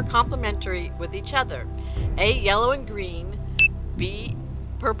are complementary with each other? A, yellow and green. B,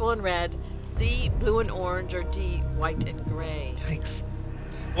 purple and red. C, blue and orange. Or D, white and gray. Yikes.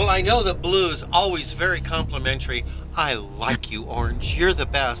 Well, I know that blue is always very complimentary. I like you, Orange. You're the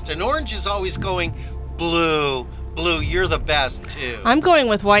best. And Orange is always going, blue, blue, you're the best, too. I'm going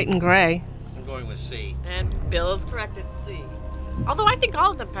with white and gray. I'm going with C. And Bill is correct, it's C. Although I think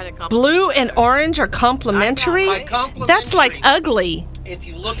all of them kind of complement. Blue and orange are complementary? By complementary, That's like ugly. If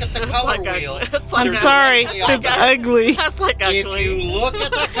you look at the color wheel, I'm sorry, it's ugly. That's like ugly. If you look at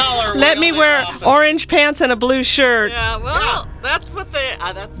the color Let wheel, me wear orange pants and a blue shirt. Yeah, well, that's what they.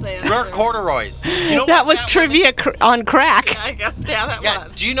 That's the answer. wear corduroys. You know That what, was trivia on crack. Yeah, I guess that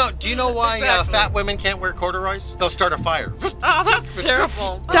was. Do you know why Exactly. fat women can't wear corduroys? They'll start a fire. Oh, that's terrible.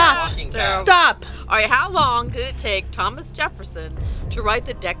 Stop. That's terrible. Stop. All right, how long did it take Thomas Jefferson to write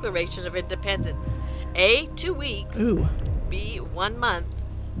the Declaration of Independence? A, 2 weeks. Ooh. B, 1 month.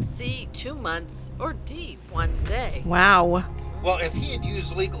 C, 2 months. Or D, 1 day. Wow. Well, if he had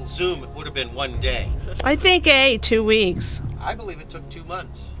used legal Zoom, it would have been 1 day. I think A, 2 weeks. I believe it took 2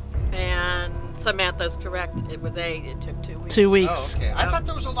 months. And Samantha's correct. It was A. It took 2 weeks. 2 weeks. Oh, okay. I thought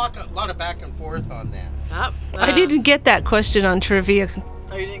there was a lot of back and forth on that. I didn't get that question on trivia.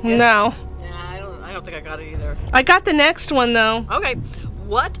 Oh, you didn't get No. it? Yeah, I don't think I got it either. I got the next one, though. Okay.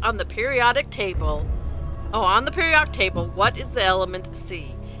 What on the periodic table? Oh, on the periodic table, what is the element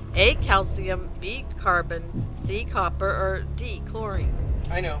C? A, calcium, B, carbon, C, copper, or D, chlorine?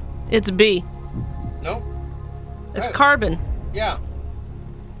 I know. It's B. No. It's carbon. Yeah.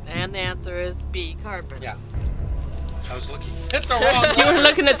 And the answer is B, carbon. Yeah. I was looking at the wrong You were letter.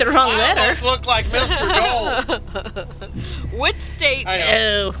 looking at the wrong I letter. almost looked like Mr. Gold. Which state? I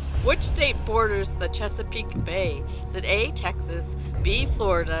know. Which state borders the Chesapeake Bay? Is it A, Texas, B,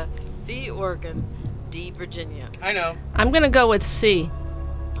 Florida, C, Oregon, D, Virginia? I know. I'm going to go with C.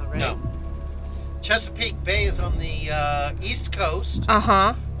 All right. No. Chesapeake Bay is on the East Coast.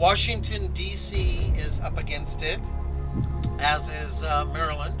 Uh-huh. Washington, D.C. is up against it, as is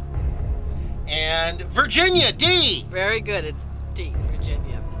Maryland. And Virginia, D. Very good. It's D,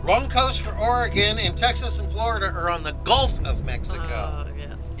 Virginia. Wrong coast for Oregon, and Texas and Florida are on the Gulf of Mexico.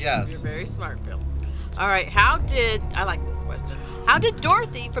 Yes. Yes. You're very smart, Bill. All right. I like this question. How did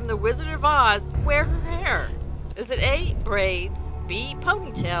Dorothy from The Wizard of Oz wear her hair? Is it A, braids, B,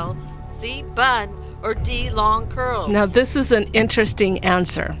 ponytail, C, bun, or D, long curls? Now, this is an interesting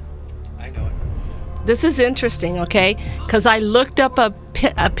answer. I know it. This is interesting, okay? Because I looked up a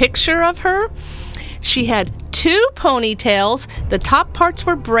picture of her. She had 2 ponytails. The top parts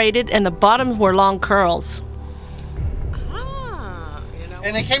were braided, and the bottoms were long curls.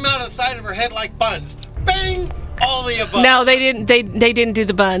 And they came out of the side of her head like buns. Bang! All the above. No, they didn't. They didn't do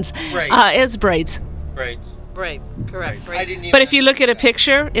the buns. Braids. It's braids. Braids. Braids. Correct. I didn't even. But if you look at a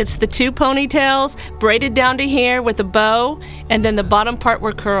picture, it's the 2 ponytails braided down to here with a bow, and then the bottom part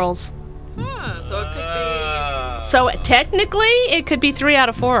were curls. So it could So technically, it could be 3 out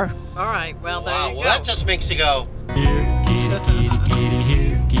of 4. be. All right. Well, there Wow, you well, go. that just makes you go.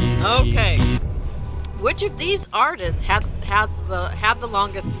 Okay. Which of these artists have the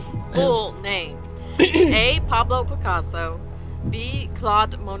longest full name? A, Pablo Picasso, B,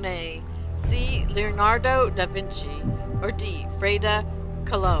 Claude Monet, C, Leonardo da Vinci, or D, Frida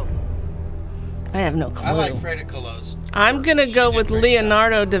Kahlo? I have no clue. I like Frida Kahlo's. I'm gonna go with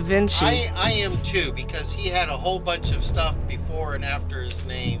Leonardo da Vinci. I am too, because he had a whole bunch of stuff before and after his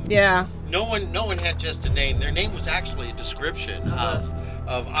name. Yeah. No one had just a name. Their name was actually a description of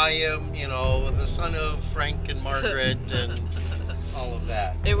I am, the son of Frank and Margaret and all of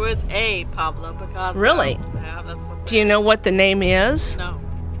that. It was A, Pablo Picasso. Really? Yeah, that's what. Do you know what the name is? No.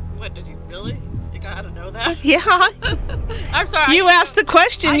 What, did you really think I had to know that? Yeah. I'm sorry. You asked the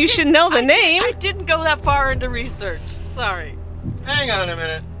question. You should know the name. I didn't go that far into research. Sorry. Hang on a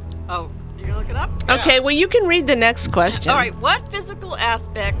minute. Oh, you're going to look it up? Okay, well, you can read the next question. All right. What physical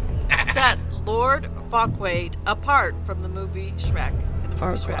aspect set Lord Farquaad apart from the movie Shrek?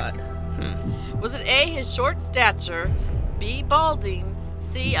 Farquaad. Was it A, his short stature, B, balding,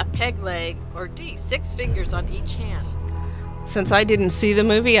 C, a peg leg, or D, 6 fingers on each hand? Since I didn't see the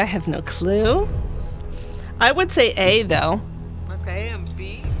movie, I have no clue. I would say A, though. Okay, and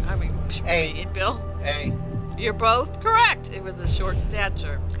B, A. B and Bill? A. You're both correct. It was a short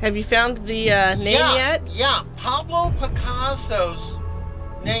stature. Have you found the name yet? Yeah. Pablo Picasso's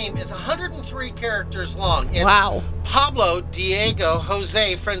name is 103 characters long. It's Wow. Pablo Diego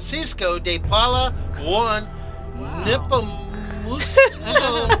Jose Francisco de Paula Juan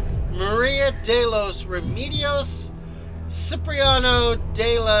Nepomuceno Maria de los Remedios Cipriano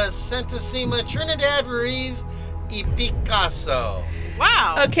de la Santissima Trinidad Ruiz y Picasso.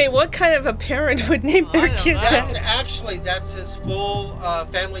 Wow. Okay, what kind of a parent would name their kid That's that? that's his full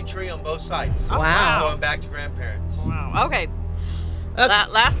family tree on both sides. Wow. Going back to grandparents. Wow. Okay.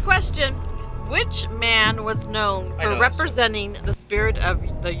 Last question. Which man was known I for know this representing the spirit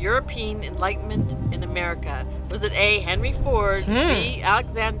of the European Enlightenment in America? Was it A. Henry Ford, B.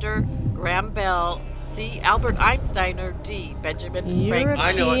 Alexander Graham Bell, C. Albert Einstein, or D. Benjamin Franklin?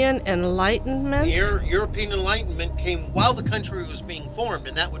 I know it. European Enlightenment? European Enlightenment came while the country was being formed,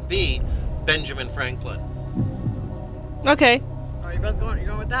 and that would be Benjamin Franklin. Okay. Are you both going? You're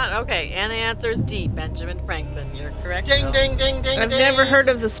going with that? Okay. And the answer is D. Benjamin Franklin. You're correct. Ding, ding, ding, ding, I've ding. never heard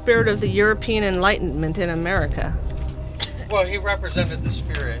of the spirit of the European Enlightenment in America. Well, he represented the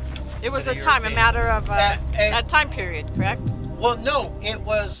spirit. It was for a the time, a European- matter of a time period, correct? Well, no, it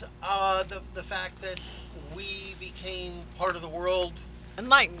was the fact that we became part of the world.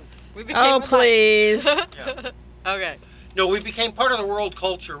 Enlightened. We became Oh, enlightened. please. Yeah. Okay. No, we became part of the world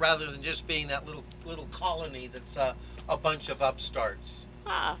culture rather than just being that little colony that's a bunch of upstarts.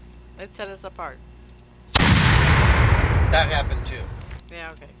 Ah, it set us apart. That happened too.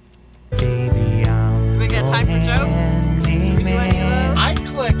 Yeah, okay. Do we get time for jokes? Should we do any of those? I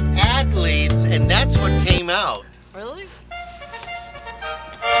clicked ad leads, and that's what came out. Really?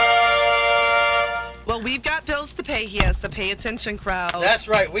 Well, we've got bills to pay here, so pay attention, crowd. That's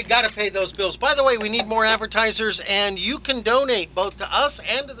right. We got to pay those bills. By the way, we need more advertisers, and you can donate both to us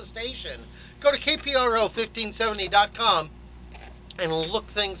and to the station. Go to kpro1570.com and look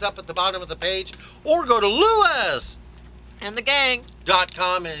things up at the bottom of the page, or go to Lewis and the gang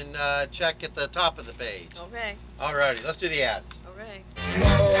 .com and check at the top of the page. Okay. All righty, let's do the ads. Okay.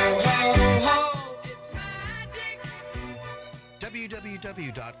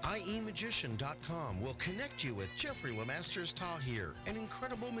 www.iemagician.com will connect you with Jeffrey Lemasters Tahir, an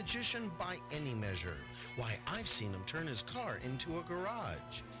incredible magician by any measure. Why, I've seen him turn his car into a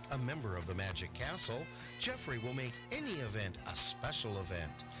garage. A member of the Magic Castle, Jeffrey will make any event a special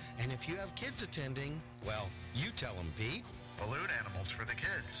event. And if you have kids attending, well, you tell them, Pete. Balloon animals for the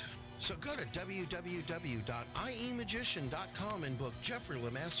kids. So go to www.iemagician.com and book Jeffrey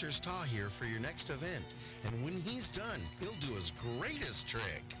Lemasters Tahir for your next event. And when he's done, he'll do his greatest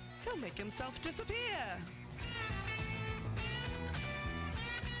trick. He'll make himself disappear.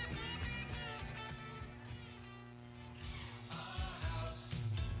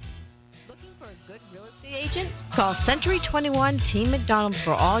 Looking for a good real estate agent? Call Century 21 Team McDonald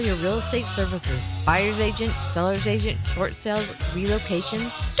for all your real estate services. Buyer's agent, seller's agent, short sales,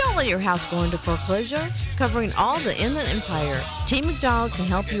 relocations. Don't let your house go into foreclosure. Covering all the Inland Empire, Team McDonald can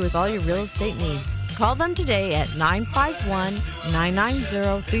help you with all your real estate needs. Call them today at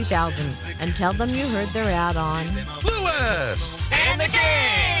 951-990-3000 and tell them you heard their ad on Lewis and the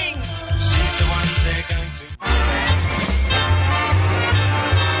Gang!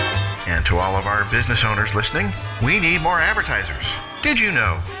 And to all of our business owners listening, we need more advertisers. Did you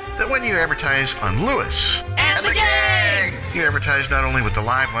know that when you advertise on Lewis and the Gang, you advertise not only with the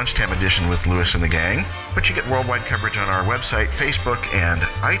live lunchtime edition with Lewis and the Gang, but you get worldwide coverage on our website, Facebook, and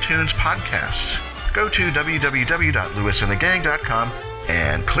iTunes podcasts. Go to www.lewisandthegang.com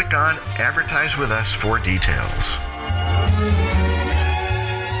and click on Advertise with Us for details.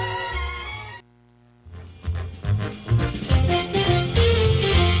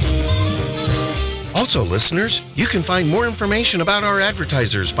 Also, listeners, you can find more information about our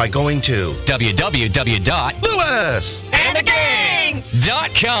advertisers by going to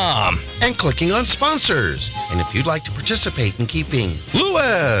www.lewisandthegang.com and clicking on sponsors. And if you'd like to participate in keeping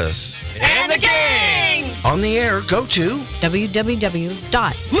Lewis and the Gang on the air, go to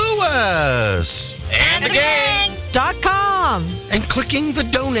www.lewisandthegang.com and clicking the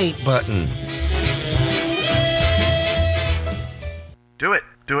donate button. Do it.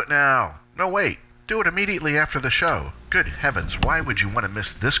 Do it now. No, wait. Do it immediately after the show. Good heavens, why would you want to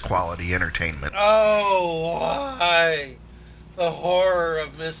miss this quality entertainment? Oh, why? The horror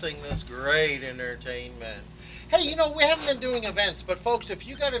of missing this great entertainment. Hey, you know, we haven't been doing events, but folks, if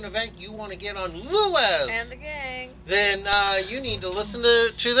you got an event you want to get on Lewis and the Gang, then you need to listen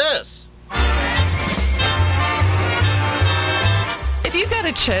to this. If you've got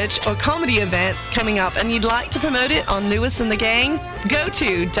a church or comedy event coming up and you'd like to promote it on Lewis and the Gang, go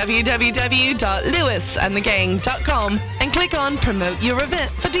to www.lewisandthegang.com and click on Promote Your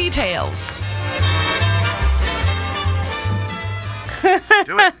Event for details.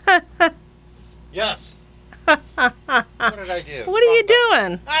 Do it. Yes. What did I do? What are you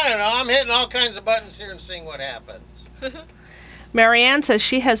doing? I don't know. I'm hitting all kinds of buttons here and seeing what happens. Marianne says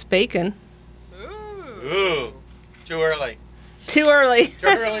she has bacon. Ooh. Too early. Too early. Too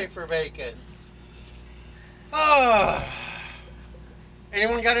early for bacon. Oh.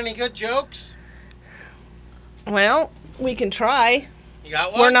 Anyone got any good jokes? Well, we can try. You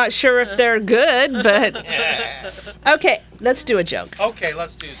got one? We're not sure if they're good, but... Okay, Let's do a joke. Okay,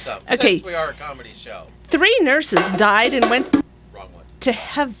 let's do some. Okay. Since we are a comedy show. 3 nurses died and went Wrong one. to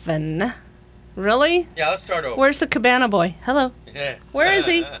heaven. Really? Yeah, let's start over. Where's the cabana boy? Hello. Where is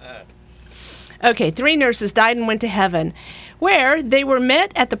he? Okay, 3 nurses died and went to heaven, where they were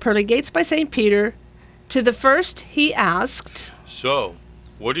met at the pearly gates by St. Peter. To the first he asked, So,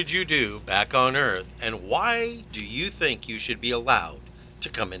 what did you do back on earth, and why do you think you should be allowed to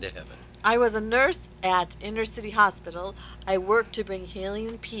come into heaven? I was a nurse at Inner City Hospital. I worked to bring healing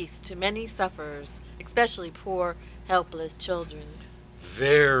and peace to many sufferers, especially poor, helpless children.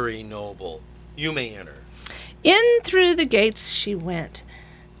 Very noble. You may enter. In through the gates she went.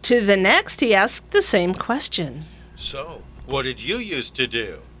 To the next he asked the same question. So, what did you used to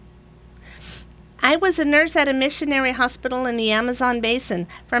do? I was a nurse at a missionary hospital in the Amazon basin.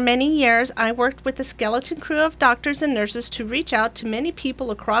 For many years, I worked with a skeleton crew of doctors and nurses to reach out to many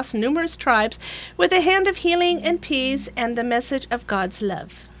people across numerous tribes with a hand of healing and peace and the message of God's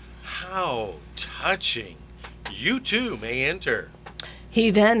love. How touching. You too may enter.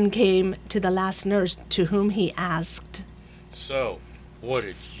 He then came to the last nurse, to whom he asked, So, what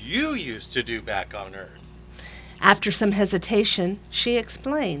did you used to do back on earth? After some hesitation, she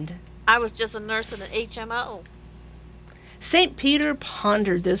explained. I was just a nurse in an HMO. St. Peter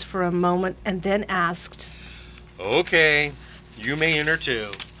pondered this for a moment and then asked, Okay, you may enter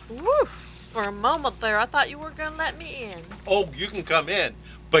too. Woo! For a moment there, I thought you were going to let me in. Oh, you can come in,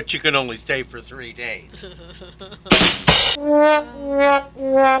 but you can only stay for 3 days.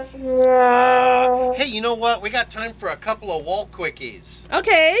 Hey, you know what? We got time for a couple of wall quickies.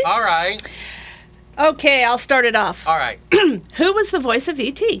 Okay. All right. Okay, I'll start it off. All right. Who was the voice of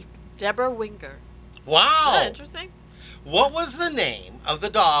E.T.? Deborah Winger. Wow. Isn't that interesting? What was the name of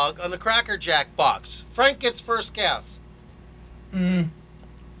the dog on the Cracker Jack box? Frank gets first guess.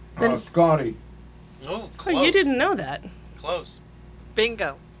 Scotty. Oh, Oh, close. you didn't know that. Close.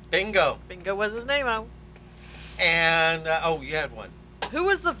 Bingo. Bingo. Bingo was his name-o. And, you had one. Who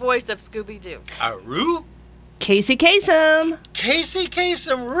was the voice of Scooby-Doo? Aru? Casey Kasem. Casey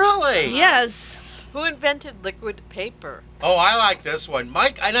Kasem, really? Yes. Who invented liquid paper? Oh, I like this one.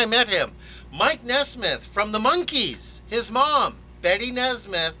 Mike, and I met him. Mike Nesmith from the Monkees. His mom, Betty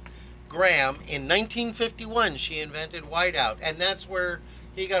Nesmith Graham, in 1951, she invented whiteout. And that's where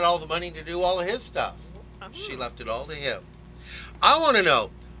he got all the money to do all of his stuff. She left it all to him. I want to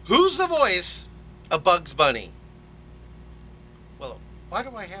know, who's the voice of Bugs Bunny? Well, why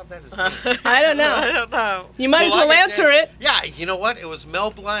do I have that as me? I don't know. I don't know. You might as well I answer it. Yeah, you know what? It was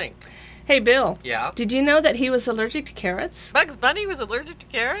Mel Blanc. Hey, Bill. Yeah? Did you know that he was allergic to carrots? Bugs Bunny was allergic to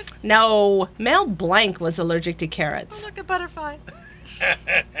carrots? No, Mel Blanc was allergic to carrots. Oh, look, a butterfly.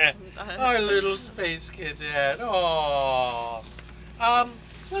 Our little space cadet. Aww.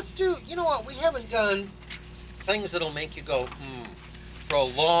 Let's do, you know what? We haven't done things that'll make you go, for a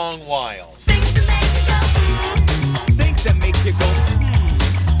long while. Things that make you go,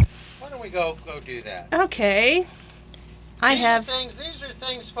 Why don't we go do that? Okay. These are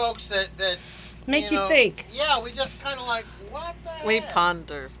things, folks, that Make you know, think. Yeah, we just kind of like, what the We heck?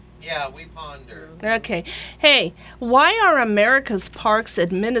 ponder. Yeah, we ponder. Okay. Hey, why are America's parks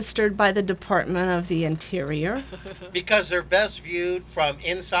administered by the Department of the Interior? Because they're best viewed from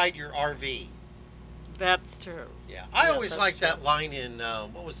inside your RV. That's true. Yeah, I always liked that line in,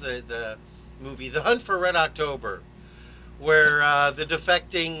 what was the movie, The Hunt for Red October, where the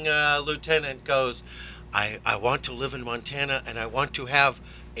defecting lieutenant goes, I want to live in Montana and I want to have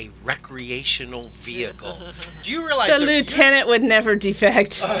a recreational vehicle. Do you realize The lieutenant would never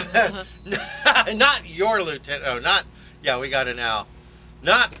defect. not your lieutenant. Oh, not. Yeah, we got it now.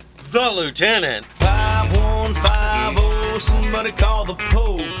 Not the lieutenant. 5150, somebody call the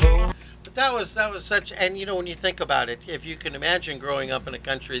po-po. But that was such. And you know, when you think about it, if you can imagine growing up in a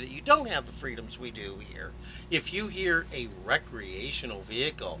country that you don't have the freedoms we do here, if you hear a recreational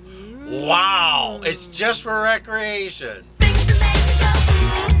vehicle, wow, it's just for recreation.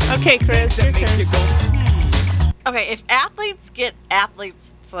 Okay, Chris, your turn. Okay, if athletes get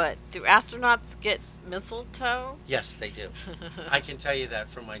athlete's foot, do astronauts get mistletoe? Yes, they do. I can tell you that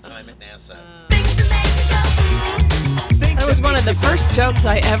from my time at NASA. That was one of the first jokes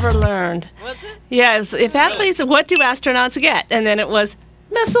I ever learned. Was it? Yeah, it was, if athletes, what do astronauts get? And then it was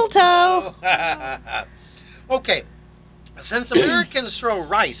mistletoe. Okay, since Americans throw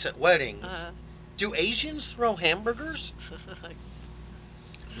rice at weddings, do Asians throw hamburgers?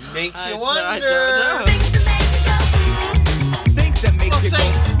 Makes you wonder. I don't know. Things that make you go.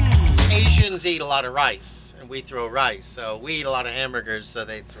 Asians eat a lot of rice, and we throw rice. So we eat a lot of hamburgers, so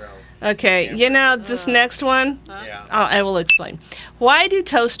they throw. Okay, this next one, Yeah. I will explain. Why do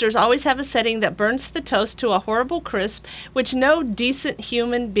toasters always have a setting that burns the toast to a horrible crisp, which no decent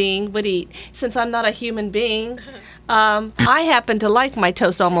human being would eat? Since I'm not a human being, I happen to like my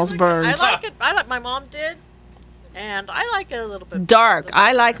toast almost burned. I like it. My mom did, and I like it a little bit Dark.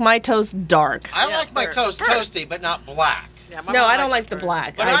 I like my toast dark. I like my toast toasty, but not black. Yeah, No, I don't like the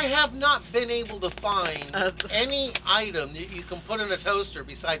black. But I have not been able to find any item that you can put in a toaster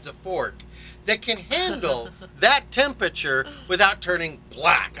besides a fork that can handle that temperature without turning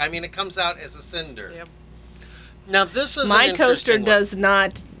black. I mean, it comes out as a cinder. Yep. Now, this is My an toaster interesting one. does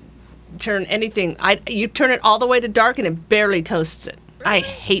not turn anything. You turn it all the way to dark and it barely toasts it. I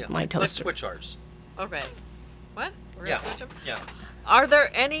hate my Let's toaster. switch ours. Okay. What? We're Yeah. gonna switch them? Yeah. Are there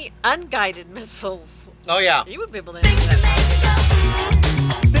any unguided missiles? Oh, yeah. You would be able to answer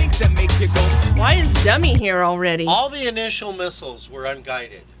that. Things that make you go. Why is Dummy here already? All the initial missiles were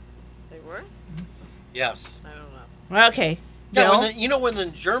unguided. They were? Yes. I don't know. Okay. Yeah, Bill? when the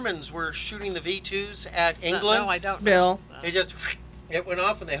Germans were shooting the V2s at England, No, I don't know. Bill. they just it went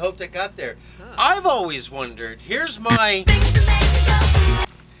off and they hoped it got there. I've always wondered. Here's my.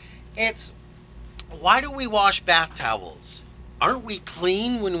 It's why do we wash bath towels? Aren't we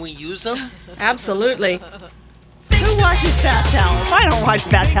clean when we use them? Absolutely. Who washes bath towels? I don't wash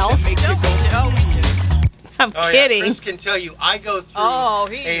bath towels. I'm Oh, kidding. Yeah, Chris can tell you I go through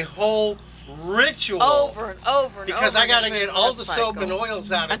a whole ritual Over and over and because over I got to again get through all the the soap and cycle.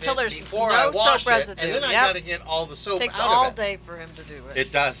 oils out of Until it there's before no I wash soap it, residue. and then I Yep. got to get all the soap Takes out all of it. day for him to do it.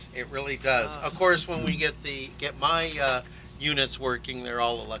 It does. It really does. Of course, when we get my units working, they're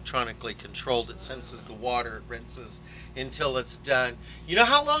all electronically controlled. It senses the water, it rinses until it's done. You know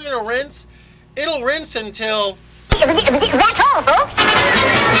how long it'll rinse? It'll rinse until.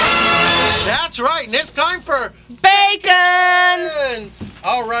 That's right, and it's time for bacon.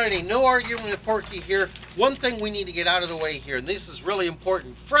 Alrighty, no arguing with Porky here. One thing we need to get out of the way here, and this is really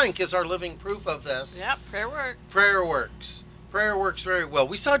important. Frank is our living proof of this. Yep, prayer works. Prayer works. Prayer works very well.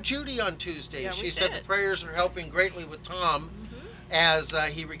 We saw Judy on Tuesday. Yeah, She we said did. the prayers are helping greatly with Tom as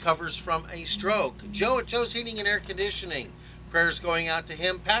he recovers from a stroke. Joe at Joe's Heating and Air Conditioning. Prayers going out to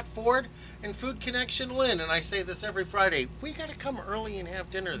him. Pat Ford and Food Connection Lynn. And I say this every Friday. We got to come early and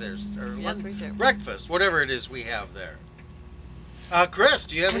have dinner there. Or Yes, we do. breakfast, whatever it is we have there. Chris,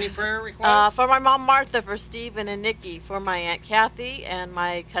 do you have any prayer requests? For my mom Martha, for Stephen and Nikki, for my Aunt Kathy and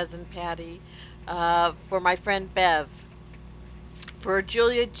my cousin Patty, for my friend Bev, for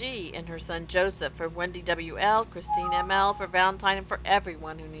Julia G. and her son Joseph, for Wendy W.L., Christine M.L., for Valentine, and for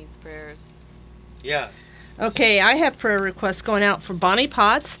everyone who needs prayers. Yes. Okay, I have prayer requests going out for Bonnie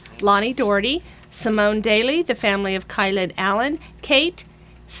Potts, Lonnie Doherty, Simone Daly, the family of Kyled Allen, Kate,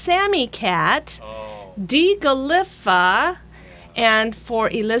 Sammy Cat, Dee Galiffa, and for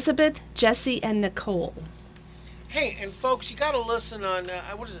Elizabeth, Jesse, and Nicole. Hey, and folks, you got to listen on,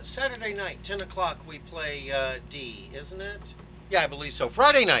 what is it, Saturday night, 10 o'clock, we play D, isn't it? Yeah, I believe so.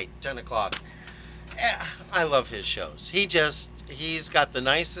 Friday night, 10 o'clock. I love his shows. He's got the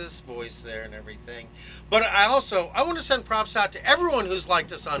nicest voice there and everything. But I want to send props out to everyone who's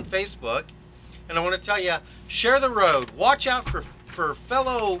liked us on Facebook. And I want to tell you, share the road. Watch out for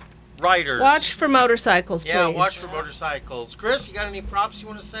fellow riders. Watch for motorcycles, please. Yeah, watch for motorcycles. Chris, you got any props you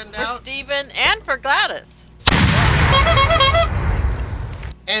want to send For out? Stephen and for Gladys.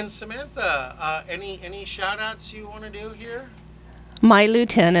 And Samantha, any shout outs you want to do here? My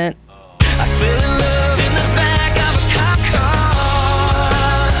lieutenant.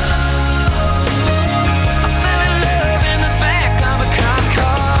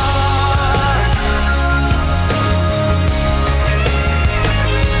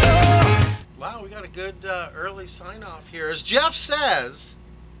 Wow, we got a good early sign off here. As Jeff says,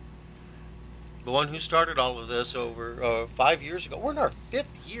 the one who started all of this over 5 years ago. We're in our 5th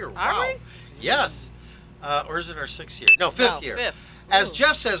year. Wow. Are we? Yes. Or is it our 6th year? No, 5th year. 5th. As Ooh.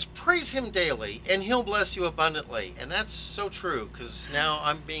 Jeff says, praise him daily, and he'll bless you abundantly. And that's so true, because now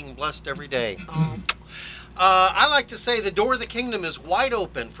I'm being blessed every day. I like to say the door of the kingdom is wide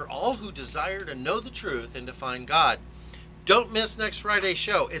open for all who desire to know the truth and to find God. Don't miss next Friday's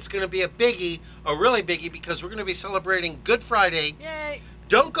show. It's going to be a biggie, a really biggie, because we're going to be celebrating Good Friday. Yay.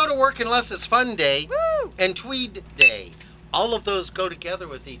 Don't go to work unless it's Fun Day Woo. and Tweed Day. All of those go together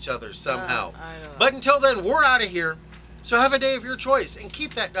with each other somehow. I don't know. But until then, we're out of here. So have a day of your choice and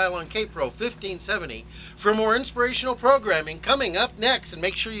keep that dial on KPRO 1570 for more inspirational programming coming up next. And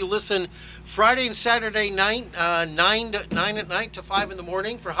make sure you listen Friday and Saturday night, 9 at night to 5 in the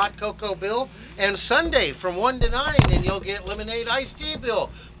morning for Hot Cocoa Bill, and Sunday from 1 to 9, and you'll get Lemonade Iced Tea Bill.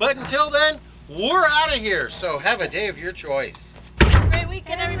 But until then, We're out of here, so have a day of your choice. Great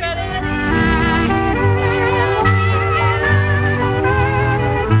weekend, everybody.